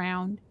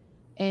around,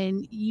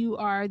 and you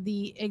are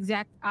the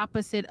exact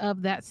opposite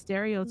of that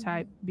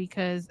stereotype. Mm-hmm.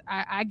 Because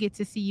I get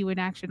to see you in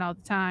action all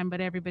the time,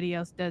 but everybody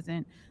else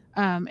doesn't.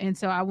 And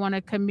so I want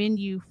to commend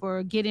you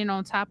for getting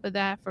on top of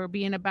that, for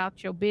being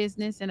about your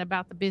business and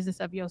about the business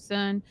of your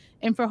son,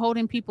 and for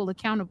holding people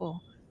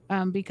accountable.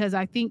 Because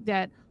I think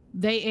that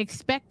they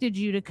expected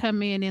you to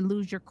come in and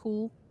lose your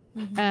cool,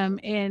 mm-hmm.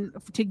 And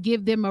to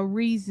give them a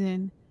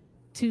reason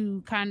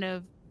to kind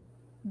of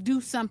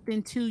do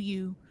something to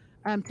you,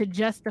 to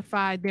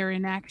justify their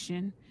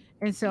inaction.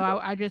 And so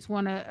I just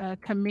want to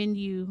commend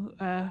you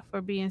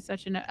for being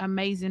such an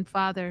amazing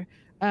father.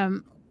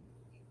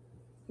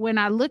 When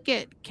I look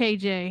at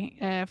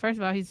KJ, first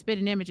of all, he's a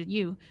spitting image of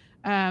you.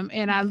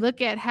 And I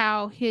look at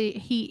how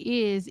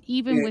he is,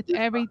 even with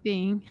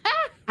everything.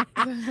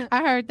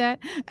 I heard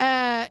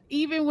that.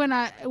 Even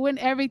when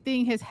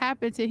everything has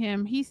happened to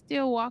him, he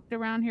still walked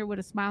around here with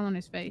a smile on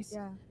his face.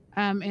 Yeah.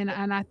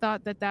 And I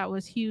thought that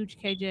was huge,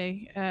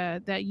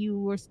 KJ, that you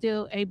were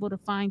still able to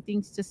find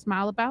things to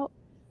smile about.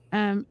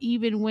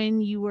 Even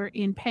when you were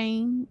in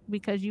pain,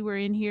 because you were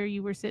in here,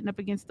 you were sitting up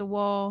against the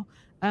wall,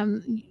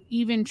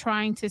 even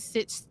trying to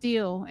sit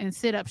still and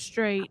sit up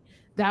straight,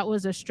 that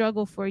was a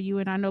struggle for you.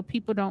 And I know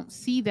people don't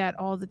see that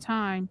all the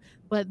time,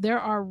 but there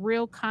are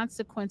real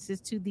consequences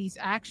to these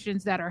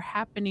actions that are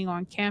happening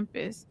on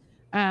campus.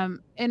 And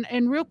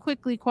real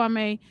quickly,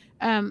 Kwame,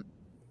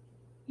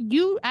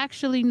 you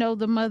actually know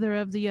the mother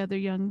of the other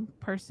young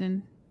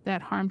person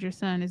that harmed your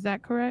son. Is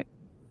that correct?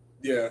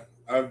 Yeah.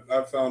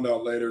 I found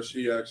out later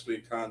she actually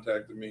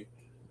contacted me.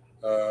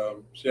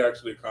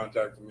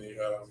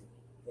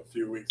 A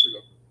few weeks ago.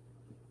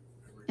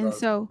 And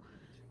so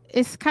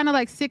it's kind of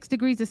like 6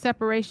 degrees of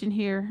separation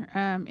here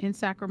in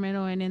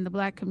Sacramento and in the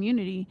Black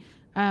community.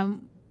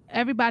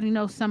 Everybody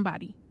knows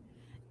somebody.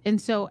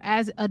 And so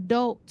as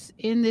adults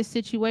in this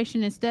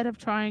situation, instead of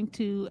trying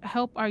to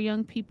help our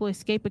young people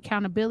escape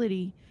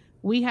accountability,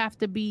 we have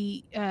to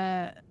be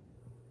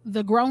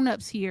the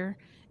grown-ups here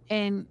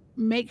and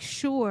make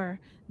sure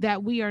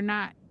that we are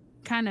not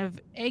kind of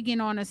egging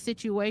on a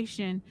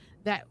situation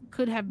that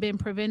could have been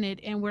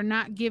prevented, and we're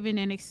not giving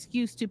an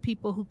excuse to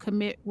people who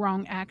commit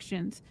wrong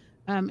actions.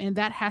 And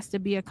that has to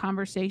be a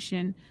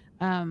conversation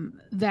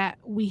that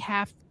we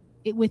have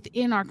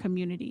within our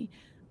community.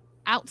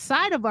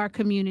 Outside of our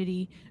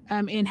community,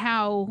 and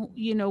how,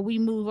 you know, we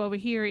move over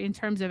here in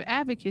terms of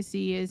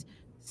advocacy is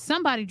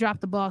somebody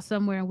dropped the ball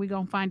somewhere and we're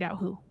going to find out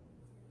who.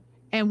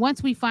 And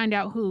once we find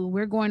out who,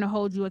 we're going to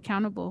hold you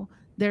accountable.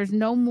 There's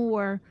no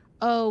more,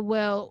 oh,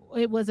 well,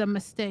 it was a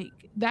mistake.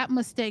 That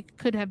mistake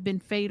could have been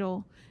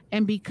fatal.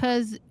 And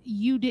because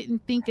you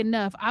didn't think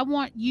enough, I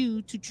want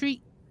you to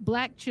treat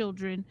Black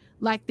children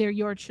like they're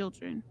your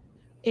children.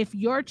 If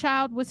your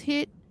child was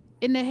hit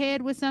in the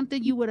head with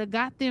something, you would have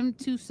got them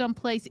to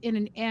someplace in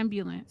an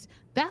ambulance.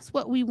 That's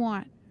what we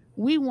want.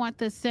 We want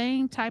the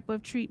same type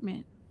of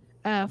treatment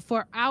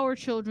for our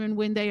children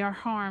when they are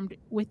harmed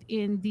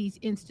within these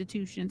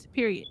institutions,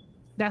 period.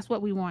 That's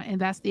what we want,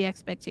 and that's the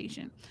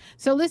expectation.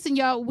 So listen,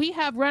 y'all, we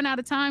have run out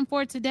of time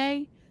for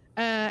today.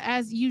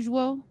 As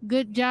usual,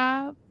 good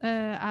job.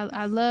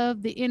 I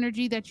love the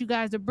energy that you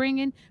guys are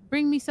bringing.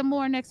 Bring me some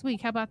more next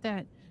week. How about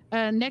that?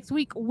 Next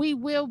week, we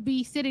will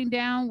be sitting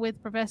down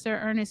with Professor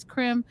Ernest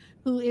Krim,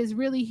 who is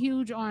really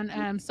huge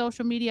on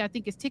social media. I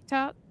think it's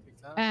TikTok.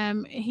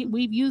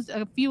 We've used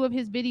a few of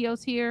his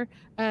videos here,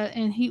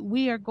 and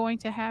we are going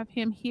to have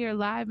him here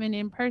live and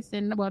in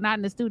person. Well, not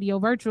in the studio,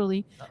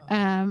 virtually.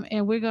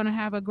 And we're going to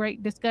have a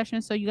great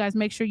discussion. So you guys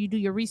make sure you do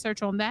your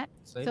research on that.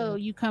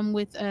 You come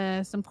with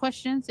some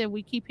questions and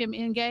we keep him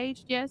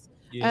engaged. Yes.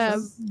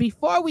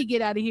 Before we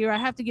get out of here, I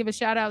have to give a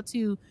shout out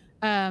to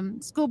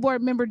school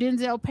board member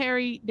Denzel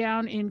Perry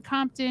down in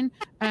Compton.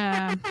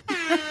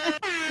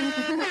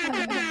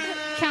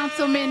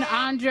 Councilman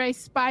Andre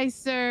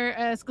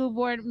Spicer, school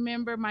board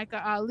member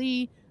Micah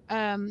Ali,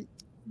 the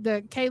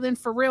Kaylin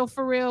for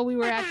real. We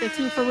were at the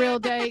 2 for Real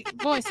Day.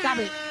 Boy, stop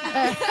it.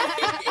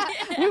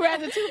 We were at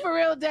the 2 for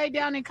Real Day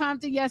down in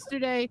Compton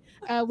yesterday.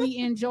 We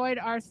enjoyed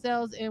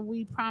ourselves, and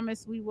we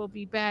promise we will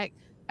be back.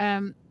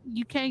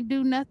 You can't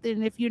do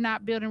nothing if you're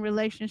not building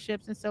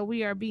relationships, and so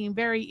we are being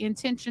very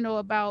intentional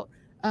about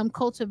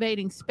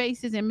cultivating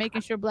spaces and making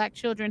sure Black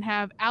children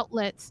have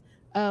outlets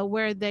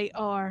where they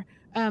are.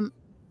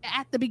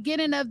 At the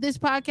beginning of this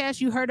podcast,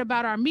 you heard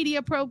about our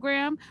media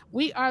program.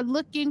 We are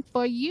looking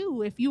for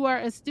you. If you are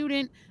a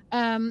student,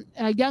 a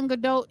young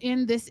adult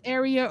in this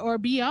area or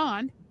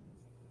beyond,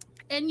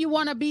 and you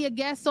want to be a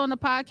guest on the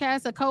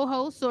podcast, a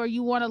co-host, or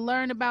you want to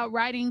learn about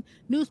writing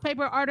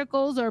newspaper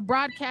articles or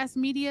broadcast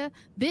media,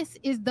 this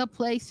is the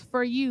place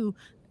for you.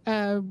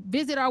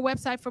 Visit our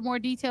website for more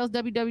details,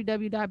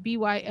 www.bylp.org.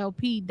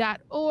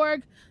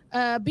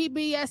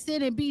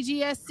 BBSN and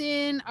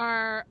BGSN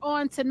are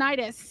on tonight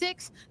at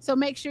 6, so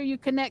make sure you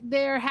connect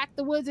there. Hack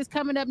the Woods is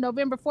coming up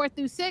November 4th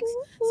through 6th.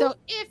 So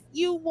if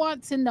you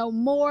want to know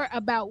more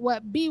about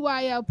what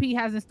BYLP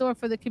has in store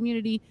for the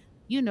community,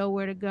 you know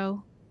where to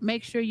go.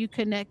 Make sure you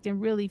connect and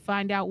really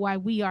find out why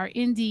we are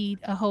indeed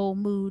a whole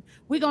mood.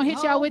 We're going to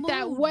hit y'all with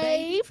that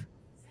wave.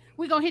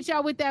 We're going to hit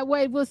y'all with that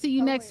wave. We'll see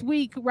you next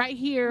week right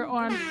here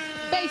on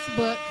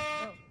Facebook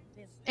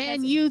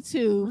and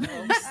YouTube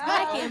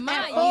at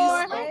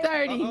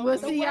 4:30. We'll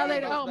see y'all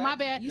later. Oh, my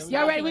bad.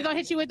 Y'all ready? We're going to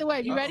hit you with the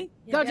wave. You ready?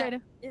 Go,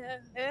 Jada.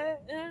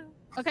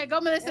 Okay, go,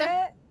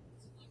 Melissa.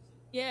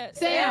 Yeah.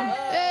 Sam.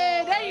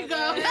 Hey, there you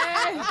go.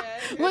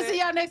 We'll see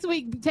y'all next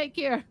week. Take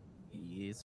care.